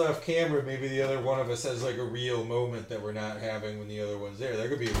person's off camera, maybe the other one of us has a real moment that we're not having when the other one's there. That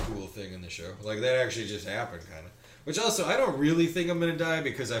could be a cool thing in the show. That actually just happened, kind of. Which also, I don't really think I'm gonna die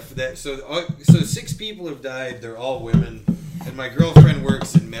because so 6 people have died. They're all women, and my girlfriend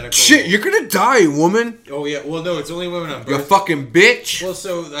works in medical. Shit, you're gonna die, woman. Oh yeah, well no, it's only women on birth. You fucking bitch. Well,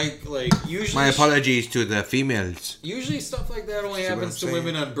 so usually. My apologies to the females. Usually stuff like that only happens to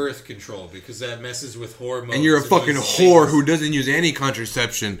women on birth control because that messes with hormones. And you're a fucking whore who doesn't use any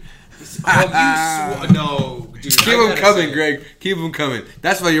contraception. No, dude. Keep them coming, Greg. Keep them coming.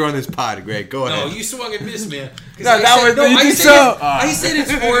 That's why you're on this pod, Greg. Go ahead. No, you swung and missed, man. I said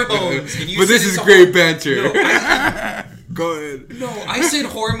it's hormones. And but this is great banter. Go ahead. No, I said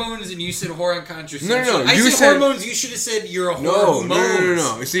hormones and you said whore on contraception. No. I said hormones. You should have said you're a whore who moans.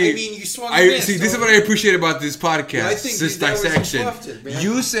 No. See, I mean, you swung and missed. See, this is what I appreciate about this podcast. Yeah, I think this that was dissection. influcted, man.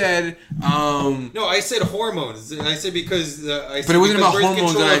 You said. No, I said hormones. I said because. I said but it wasn't about birth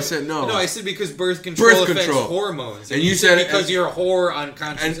hormones control, that I said no. No, I said because birth control affects control. hormones. And you said because you're a whore on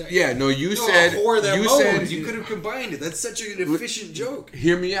contraception. Yeah, no, you said. A whore that you moans. said. You could have combined it. That's such an efficient joke.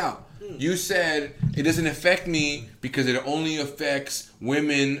 Hear me out. You said it doesn't affect me because it only affects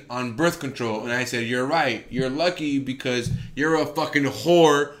women on birth control. And I said, you're right. You're lucky because you're a fucking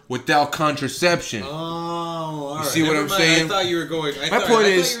whore without contraception. Oh, all right. See what I'm saying? I thought you were going. I thought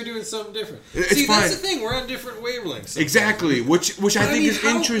you were doing something different. It's fine. That's the thing. We're on different wavelengths. Sometimes. Exactly. Which I think is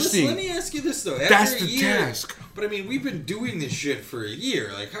interesting. Let me ask you this, though. That's the task. But I mean, we've been doing this shit for a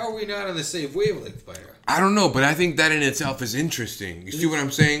year. Like, how are we not on the same wavelength by now? I don't know, but I think that in itself is interesting. You see what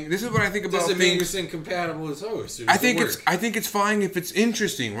I'm saying? This is what I think about. Does it make us incompatible as hosts? I think it's fine if it's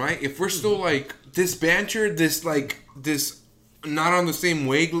interesting, right? If we're still like this banter, this not on the same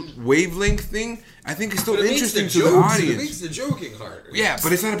wavelength thing, I think it's still interesting to the audience. It makes the joking harder. Yeah,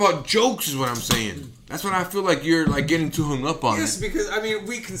 but it's not about jokes, is what I'm saying. That's what I feel like you're like getting too hung up on. Yes, because I mean,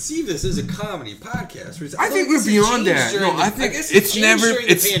 we conceive this as a comedy podcast. I think we're beyond that. No, I think it's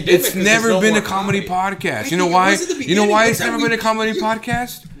never been a comedy podcast. You know why? You know why it's never been a comedy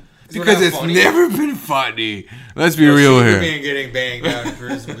podcast? Because it's never been funny. Let's be real here. Superman getting banged out in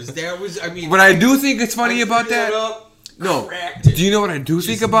prison. But I do think it's funny about that. No, do you know what I do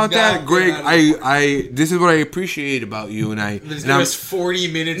think about that, Greg? This is what I appreciate about you, and there's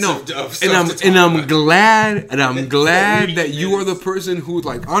 40 minutes of stuff I'm glad that you are the person who,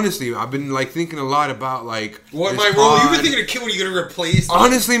 like, honestly, I've been like thinking a lot about like what my role. You've been thinking of killing. You gonna replace?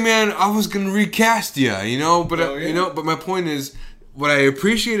 Honestly, man, I was gonna recast you, but my point is, what I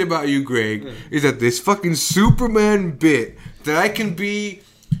appreciate about you, Greg, is that this fucking Superman bit that I can be.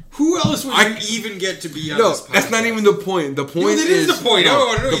 Who else would you even get to be on this podcast? That's not even the point. The point is the point. No, I don't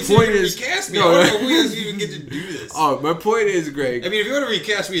want to know. The point is recast me. I don't know who else even get to do this. Oh, my point is, Greg. I mean, if you want to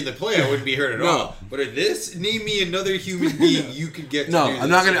recast me in the play, I wouldn't be hurt at all. But in this, name me another human being you could get to do this. I'm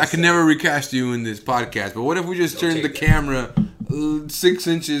not gonna. I can never recast you in this podcast. But what if we just turn the camera 6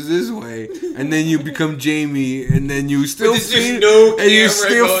 inches this way, and then you become Jamie, and then you still feed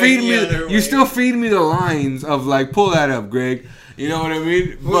me the lines of like, pull that up, Greg. You know what I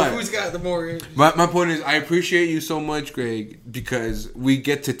mean? But who's got the more? My point is, I appreciate you so much, Greg, because we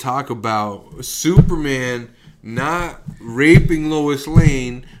get to talk about Superman not raping Lois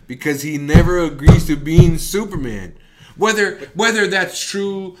Lane because he never agrees to being Superman. Whether that's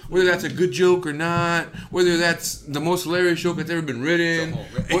true, whether that's a good joke or not, whether that's the most hilarious joke that's ever been written,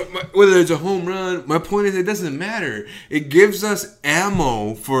 whether it's a home run, my point is it doesn't matter. It gives us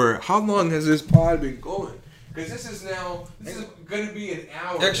ammo for how long has this pod been going? Because this is going to be an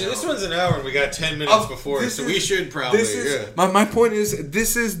hour. Actually, this one's an hour and we got 10 minutes before, so we should probably. My point is,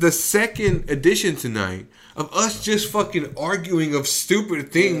 this is the second edition tonight of us just fucking arguing of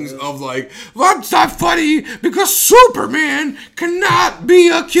stupid things of like, what's not funny? Because Superman cannot be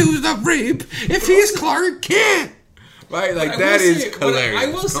accused of rape if he's Clark Kent. Right, like that is hilarious. I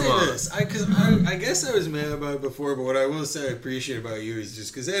will say this, because I guess I was mad about it before, but what I will say I appreciate about you is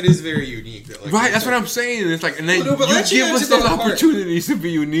just because that is very unique. That, like, right, that's what I'm saying. It's like, and then you give us those opportunities to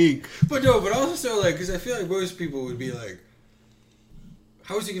be unique. But also like, because I feel like most people would be like,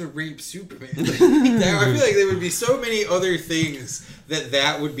 how is he going to rape Superman? I feel like there would be so many other things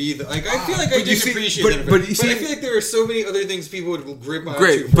that would be I feel like I didn't appreciate that. But I feel like there are so many other things people would grip on.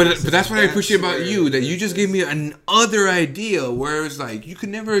 Great, but that's what I appreciate about you, that you just gave me another idea where it's like, you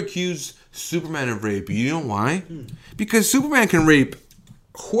can never accuse Superman of rape. You know why? Because Superman can rape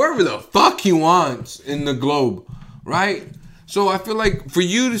whoever the fuck he wants in the globe, right? So I feel like for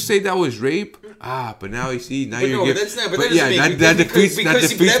you to say that was rape, but now you see, now you're getting... that defeats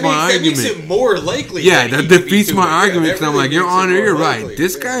my argument. That makes it more likely. Yeah, that defeats my argument. Because I'm like, Your Honor, you're right.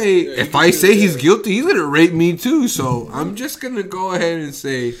 This guy, if I say he's guilty, he's gonna rape me too. So I'm just gonna go ahead and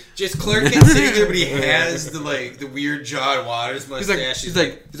say, just Clark Kent sitting there, but he has the weird John Waters mustache. He's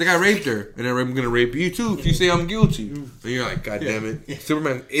like, I raped her, and I'm gonna rape you too if you say I'm guilty. And you're like, God damn it,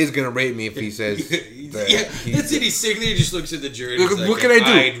 Superman is gonna rape me if he says. That's it. He's sitting there, he just looks at the jury. Look, what can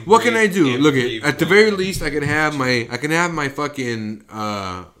I do? What can I do? Look at the very least, I can have my fucking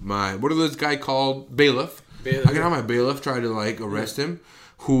my what are those guy called bailiff? I can have my bailiff try to like arrest him,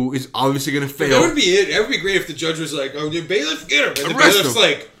 who is obviously gonna fail. That would be it. That would be great if the judge was like, "Oh, your bailiff, get him," and the bailiff's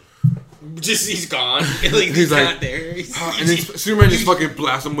like, just he's gone. Like, he's not there. And then Superman just fucking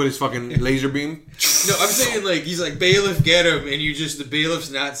blasts him with his fucking laser beam. No, I'm saying like he's like bailiff, get him, and the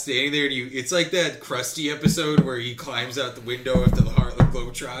bailiff's not standing there, and it's like that Krusty episode where he climbs out the window after the Harlem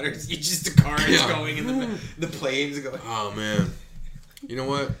Globetrotters. The car is going and the plane's going. Oh man, you know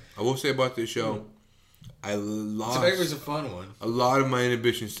what? I will say about this show, I lost. Tonight was a fun one. A lot of my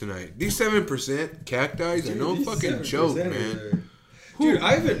inhibitions tonight. These 7% cacti are no fucking joke, man. Dude,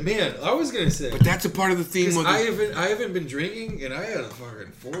 I was gonna say, but that's a part of the theme. Of I haven't been drinking, and I had a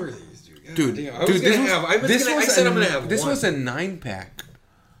fucking 4 of these, dude. I said I'm gonna have. This was a 9-pack.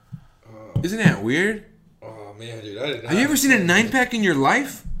 Isn't that weird? Oh man, dude, I didn't. Have you ever seen a 9-pack in your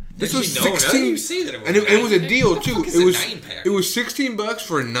life? This was 16. How do you say that? And it was a deal too. It was $16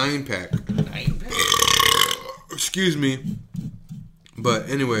 for a 9-pack. 9-pack. Excuse me. But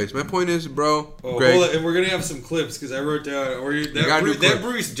anyways, my point is, bro. Greg, hold on, and we're gonna have some clips because I wrote down that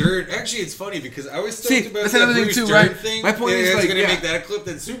Bruce Dern. Actually, it's funny because I was stoked about that Bruce Dern thing. My point is, gonna make that a clip,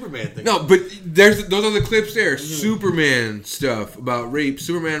 that Superman thing. No, but those are the clips there. Superman stuff about rape,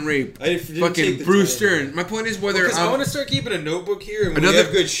 Superman rape. Fucking Bruce Dern. My point is whether I want to start keeping a notebook here, and when we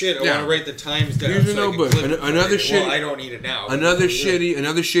have good shit, I want to write the times down. Here's a notebook. Another shitty. Well, I don't need it now. Another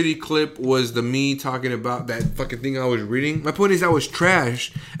shitty clip was me talking about that fucking thing I was reading. My point is, I was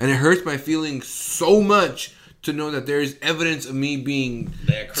trash, and it hurts my feelings so much to know that there is evidence of me being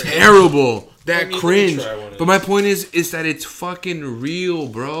terrible, cringe. But my point is that it's fucking real,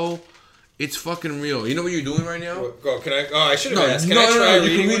 bro. It's fucking real. You know what you're doing right now? Can I? Oh, I should have asked. Can I try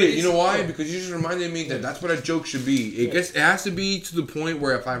you can read it. You know why? Because you just reminded me that that's what a joke should be. It has to be to the point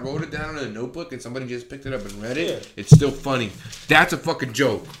where if I wrote it down in a notebook and somebody just picked it up and read it, it's still funny. That's a fucking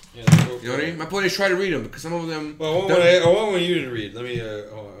joke. You know what I mean? My point is try to read them because some of them. Well, I want one you didn't read. Let me.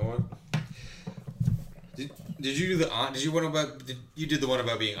 Did you do you did the one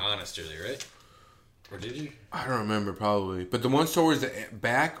about being honest earlier, right? Or did you? I don't remember, probably. But the ones towards the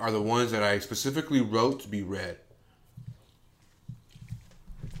back are the ones that I specifically wrote to be read.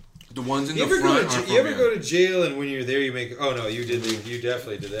 The ones in the front. You ever go to jail and when you're there you make? Oh no, you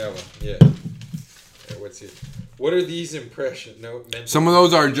definitely did that one. Yeah. What's it? What are these impressions? No. Some of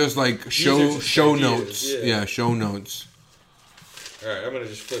those are just like show notes. Yeah, show notes. All right, I'm gonna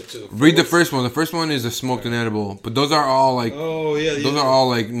just flip to the. Read the first one. The first one is a smoked inedible, but those are all like. Oh yeah. Those are all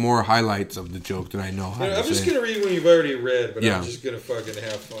like more highlights of the joke that I know how to say. I'm just gonna read when you've already read, but I'm just gonna fucking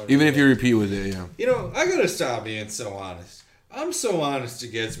have fun. Even if you repeat with it, yeah. You know, I gotta stop being so honest. I'm so honest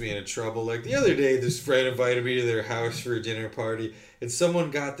it gets me into trouble. Like the other day, this friend invited me to their house for a dinner party, and someone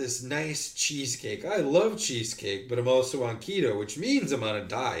got this nice cheesecake. I love cheesecake, but I'm also on keto, which means I'm on a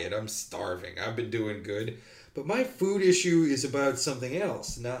diet. I'm starving. I've been doing good. But my food issue is about something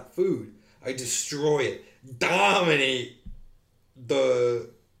else, not food. I destroy it. Dominate the...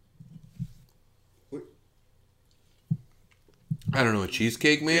 What? I don't know, a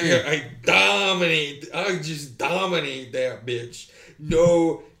cheesecake, man? Yeah, I just dominate that bitch.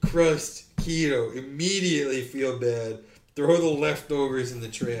 No crust keto. Immediately feel bad. Throw the leftovers in the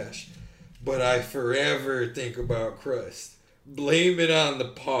trash. But I forever think about crust. Blame it on the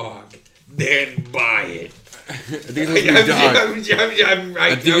pog. Then buy it. I think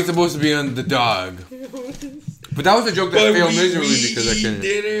it's supposed to be on the dog. But that was a joke that failed miserably because I couldn't.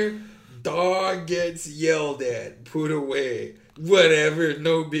 Dinner, dog gets yelled at, put away. Whatever,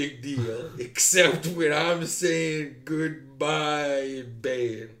 no big deal. Except when I'm saying goodbye in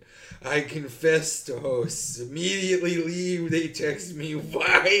bed. I confess to hosts. Immediately leave, they text me,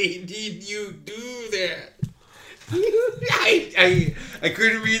 why did you do that? I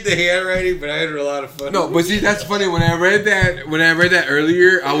couldn't read the handwriting, but I had a lot of fun. No, but see, that's funny. When I read that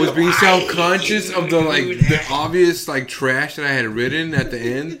earlier, I was being self-conscious of the obvious like trash that I had written at the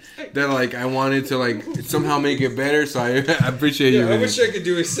end. That like I wanted to like somehow make it better. So I appreciate you. I wish I could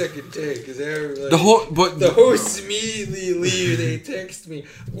do a second take because the hosts immediately leave. They text me,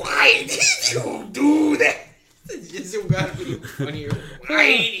 "Why did you do that?" It's gotta be funnier. Why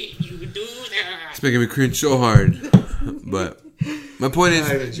did you do that? It's making me cringe so hard. But my point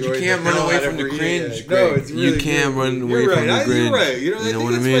is, you can't run away from the cringe. No, it's really you can't run away from the cringe. You're right. You know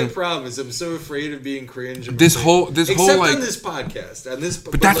what I mean? That's my problem. Is I'm so afraid of being cringe. Except on this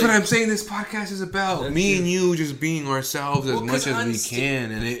podcast. But that's what I'm saying. This podcast is about me and you just being ourselves as much as we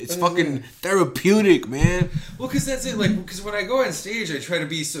can, and it's fucking therapeutic, man. Well, because that's it. Like, because when I go on stage, I try to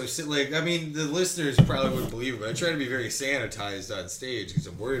be so like. I mean, the listeners probably wouldn't believe it, but I try to be very sanitized on stage because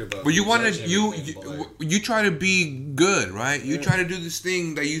I'm worried about. But you try to be good, right? You try to do this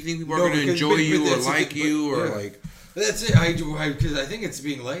thing that you think people are going to enjoy you or like you or like. That's it. I do because I think it's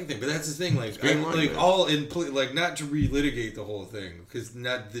being like thing, but that's the thing. Like, not to relitigate the whole thing because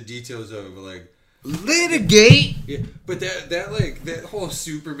not the details of like. litigate. Yeah, but that whole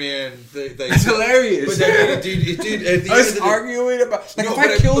Superman thing, It's hilarious. But that, dude, at the Us end of the arguing about no, if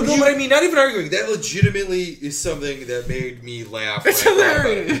I killed you. No, but I mean, not even arguing. That legitimately is something that made me laugh. It's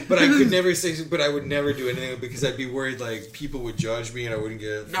hilarious. But I could never say. But I would never do anything because I'd be worried like people would judge me and I wouldn't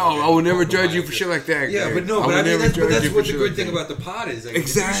get. No, I would never judge you for shit like that. Yeah, Greg. but no, but I mean that's what the good thing about. about the pod is. I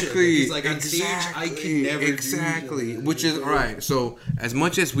Exactly. Because like on stage, I can never exactly. do Which is all right. So as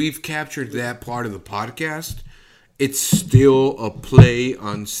much as we've captured that part of the podcast, it's still a play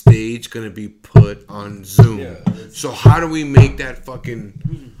on stage going to be put on Zoom. Yeah, so how do we make that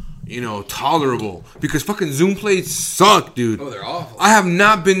fucking, tolerable? Because fucking Zoom plays suck, dude. Oh, they're awful. I have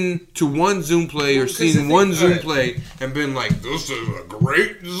not been to one Zoom play or seen one Zoom right. play and been like, this is a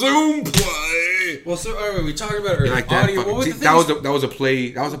great Zoom play. Well, so all right, we talked about earlier. Like that. Audio. What was the thing? That was a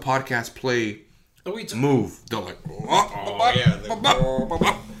play. That was a podcast play. Move. They're like,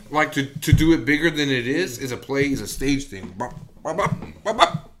 like to do it bigger than it is a play, is a stage thing. But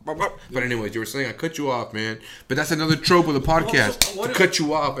anyways, you were saying I cut you off, man. But that's another trope of the podcast, to cut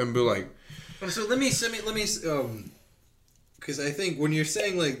you off and be like. So let me, because I think when you're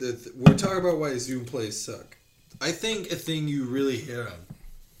saying like we're talking about why Zoom plays suck. I think a thing you really hit on,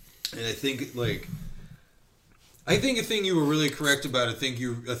 and I think a thing you were really correct about. A thing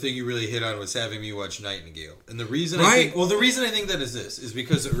you really hit on was having me watch Nightingale. And the reason the reason I think that is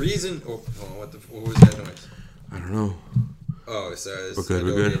because the reason. Oh, what was that noise? I don't know. Oh, sorry. We're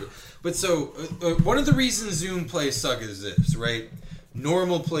good. But so one of the reasons Zoom plays suck is this, right?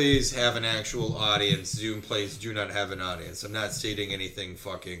 Normal plays have an actual audience. Zoom plays do not have an audience. I'm not stating anything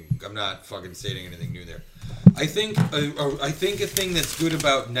stating anything new there. I think a thing that's good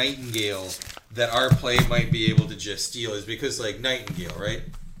about Nightingale that our play might be able to just steal is because like Nightingale, right?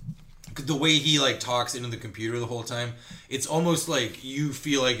 The way he like talks into the computer the whole time, it's almost like you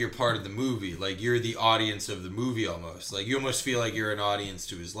feel like you're part of the movie, like you're the audience of the movie almost. Like you almost feel like you're an audience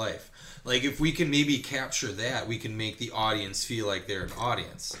to his life. Like if we can maybe capture that, we can make the audience feel like they're an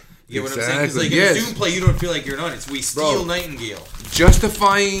audience. You get what I'm saying? Because like in a Zoom play, you don't feel like you're an audience. We steal Nightingale.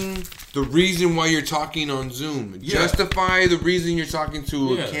 Justifying the reason why you're talking on Zoom. Yeah. Justify the reason you're talking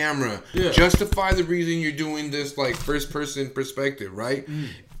to a camera. Yeah. Justify the reason you're doing this like first person perspective, right? Mm.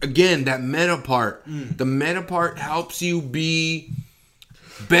 Again, that meta part. Mm. The meta part helps you be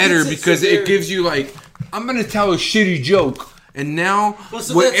better because it gives you like, I'm going to tell a shitty joke. And now,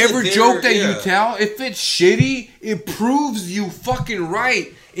 whatever joke that you tell, if it's shitty, it proves you fucking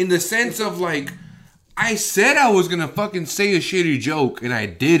right. In the sense of like, I said I was going to fucking say a shitty joke and I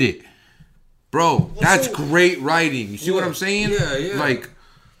did it. Bro, that's great writing. You see what I'm saying? Yeah, yeah. Like,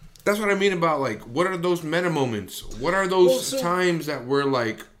 that's what I mean about like, what are those meta moments? What are those times that we're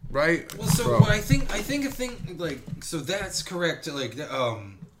like, right? Well, so I think a thing like, so that's correct. Like,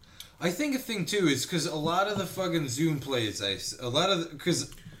 I think a thing too is because a lot of the fucking Zoom plays,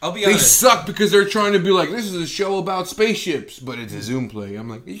 because I'll be honest, they suck because they're trying to be like, this is a show about spaceships, but it's a Zoom play. I'm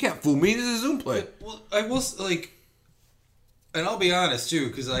like, you can't fool me. This is a Zoom play. Well, I will like, and I'll be honest too,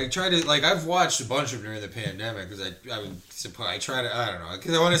 because I try to like, I've watched a bunch of them during the pandemic because I try to, I don't know,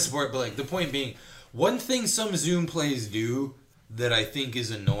 because I want to support, but like the point being, one thing some Zoom plays do that I think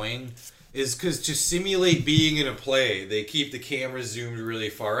is annoying is because to simulate being in a play, they keep the camera zoomed really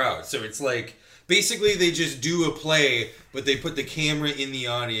far out. So it's like, basically they just do a play, but they put the camera in the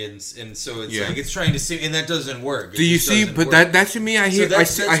audience, and so it's like, it's trying to and that doesn't work. Do you see, but that to me, I hear, so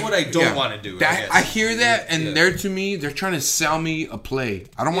that's what I don't want to do. I hear that, and they're trying to sell me a play.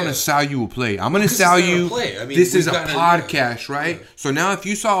 I don't want to sell you a play. I'm going to sell you, this is a podcast, right? Yeah. So now if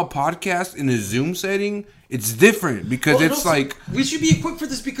you saw a podcast in a Zoom setting, it's different because it's like, we should be equipped for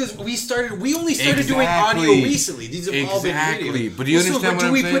this because we only started doing audio recently. These have all been video. But do you understand what I'm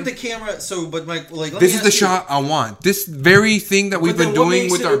saying? Do we put the camera? So, but like, this is the shot I want. This very thing that we've been doing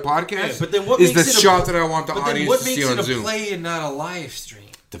with our podcast is the shot that I want the audience to see on Zoom. What makes it a play and not a live stream?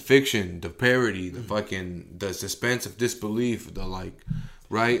 The fiction, the parody, the fucking, the suspense of disbelief, the like,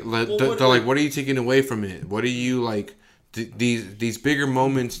 right? Like, what are you taking away from it? What are you like? These bigger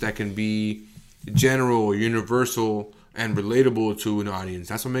moments that can be general, universal, and relatable to an audience.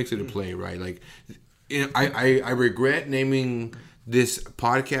 That's what makes it a play, right? Like, I regret naming this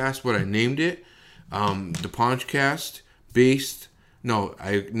podcast what I named it, the Paunchcast,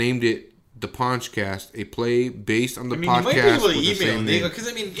 I named it the Paunchcast, a play based on the podcast. You might be able to email because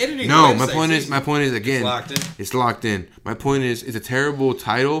editing. No, my point is again, it's locked in. My point is, it's a terrible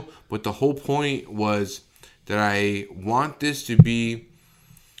title, but the whole point was that I want this to be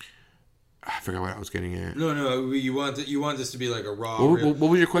better, because it's like, basically they just do a play, but they put the camera in the audience, and so it's like, it's trying to and that doesn't work. It's just doesn't work. So be I forgot what I was getting at. No. You want this to be like a raw. What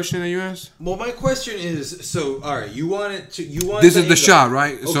was your question that you asked? Well, my question is, so all right, you want This is the shot,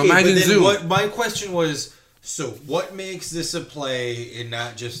 right? Okay, so imagine but then Zoom. my question was, so what makes this a play and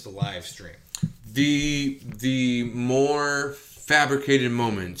not just a live stream? The more fabricated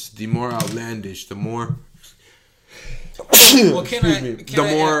moments, the more outlandish, the more. Well,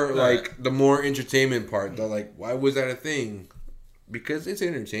 the more entertainment part. The like, why was that a thing? Because it's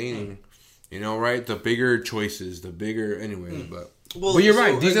entertaining, right? The bigger choices, the bigger anyway. But you're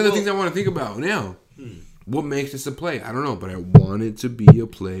right. These are the things I want to think about now. What makes this a play? I don't know, but I want it to be a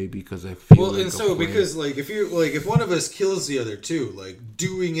play because I feel. Well, and because if one of us kills the other two, like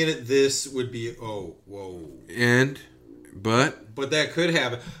doing this would be whoa. But that could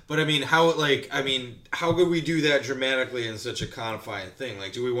happen. But how could we do that dramatically in such a confined thing?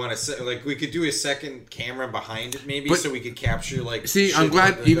 Like, do we want to we could do a second camera behind it maybe so we could capture See, I'm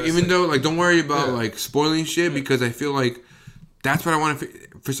glad even though don't worry about spoiling shit because I feel like that's what I want to.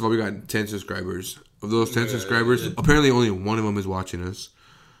 First of all, we got 10 subscribers. Of those 10 subscribers, apparently only one of them is watching us.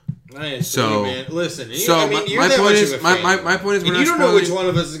 Nice. So, man, listen. My point is, my point is, and you don't know which one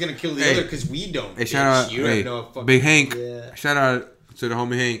of us is going to kill the other because we don't. Hey, shout out, Big Hank. Yeah. Shout out to the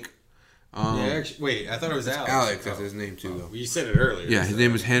homie Hank. Wait, I thought it was Alex. Alex, that's his name too. You said it earlier. Yeah, his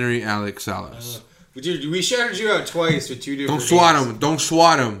name is Henry Alex Salas. Dude, we shouted you out twice with 2 different. Don't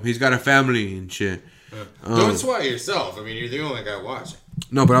swat him. He's got a family and shit. Don't swat yourself. You're the only guy watching.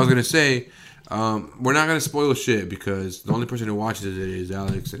 No, but I was gonna say. We're not gonna spoil shit because the only person who watches it is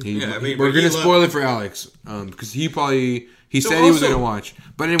Alex, and we're gonna spoil it for Alex because he said he was gonna watch.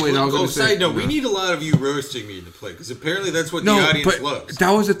 But anyways, I was gonna say. Side note, we need a lot of you roasting me to play because apparently that's what the audience loves. That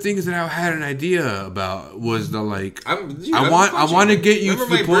was the things that I had an idea about was the I want to get you to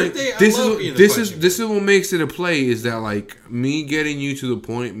the point. This is what makes it a play is that me getting you to the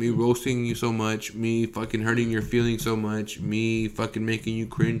point, me roasting you so much, me fucking hurting your feelings so much, me fucking making you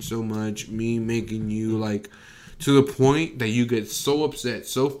cringe so much, me making you to the point that you get so upset,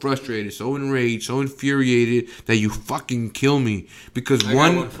 so frustrated, so enraged, so infuriated that you fucking kill me because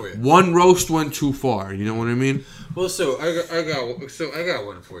one roast went too far. You know what I mean? Well, I got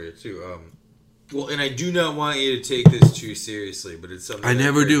one for you too. And I do not want you to take this too seriously, but it's something I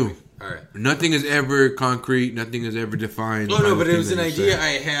never do. All right. Nothing is ever concrete. Nothing is ever defined. Oh no, but it was an idea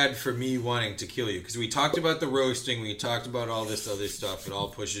I had for me wanting to kill you because we talked about the roasting, we talked about all this other stuff. It all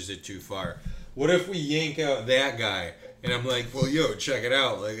pushes it too far. What if we yank out that guy and I'm like, well, yo, check it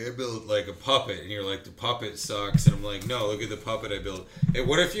out. I built a puppet, and you're like, the puppet sucks, and I'm like, no, look at the puppet I built. And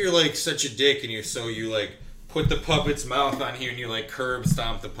what if you're such a dick and you put the puppet's mouth on here and you curb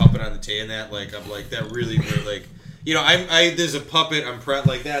stomp the puppet on the tail and that I'm that really there's a puppet, I'm proud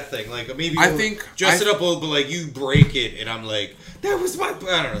that thing. Maybe I think dress it up a little, but you break it and I'm like, that was my,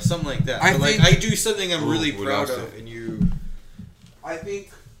 I don't know, something like that. I do something I'm really proud of, and you. I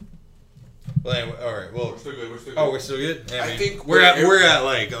think. Well, anyway, all right. Well, we're still good. We're still good. I think we're at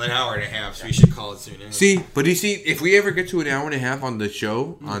an hour and a half, so we should call it soon. Anyway. See, if we ever get to an hour and a half on the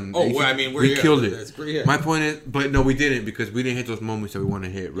show, we killed it. That's great. Yeah. My point is, but no, we didn't because we didn't hit those moments that we want to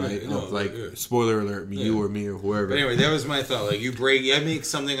hit, right? Spoiler alert, you or me or whoever. But anyway, that was my thought. You break, I make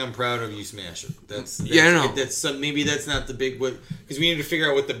something I'm proud of, you smash it. Maybe that's not the big because we need to figure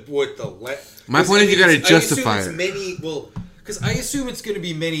out what the. My point is, you got to justify it. Because I assume it's going to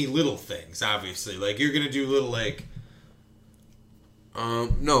be many little things, obviously. You're going to do little,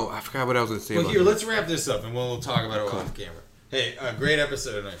 No, I forgot what I was going to say. Well, here, let's wrap this up, and we'll talk about it off camera. Hey, great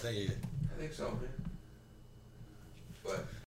episode tonight. Thank you. I think so, man.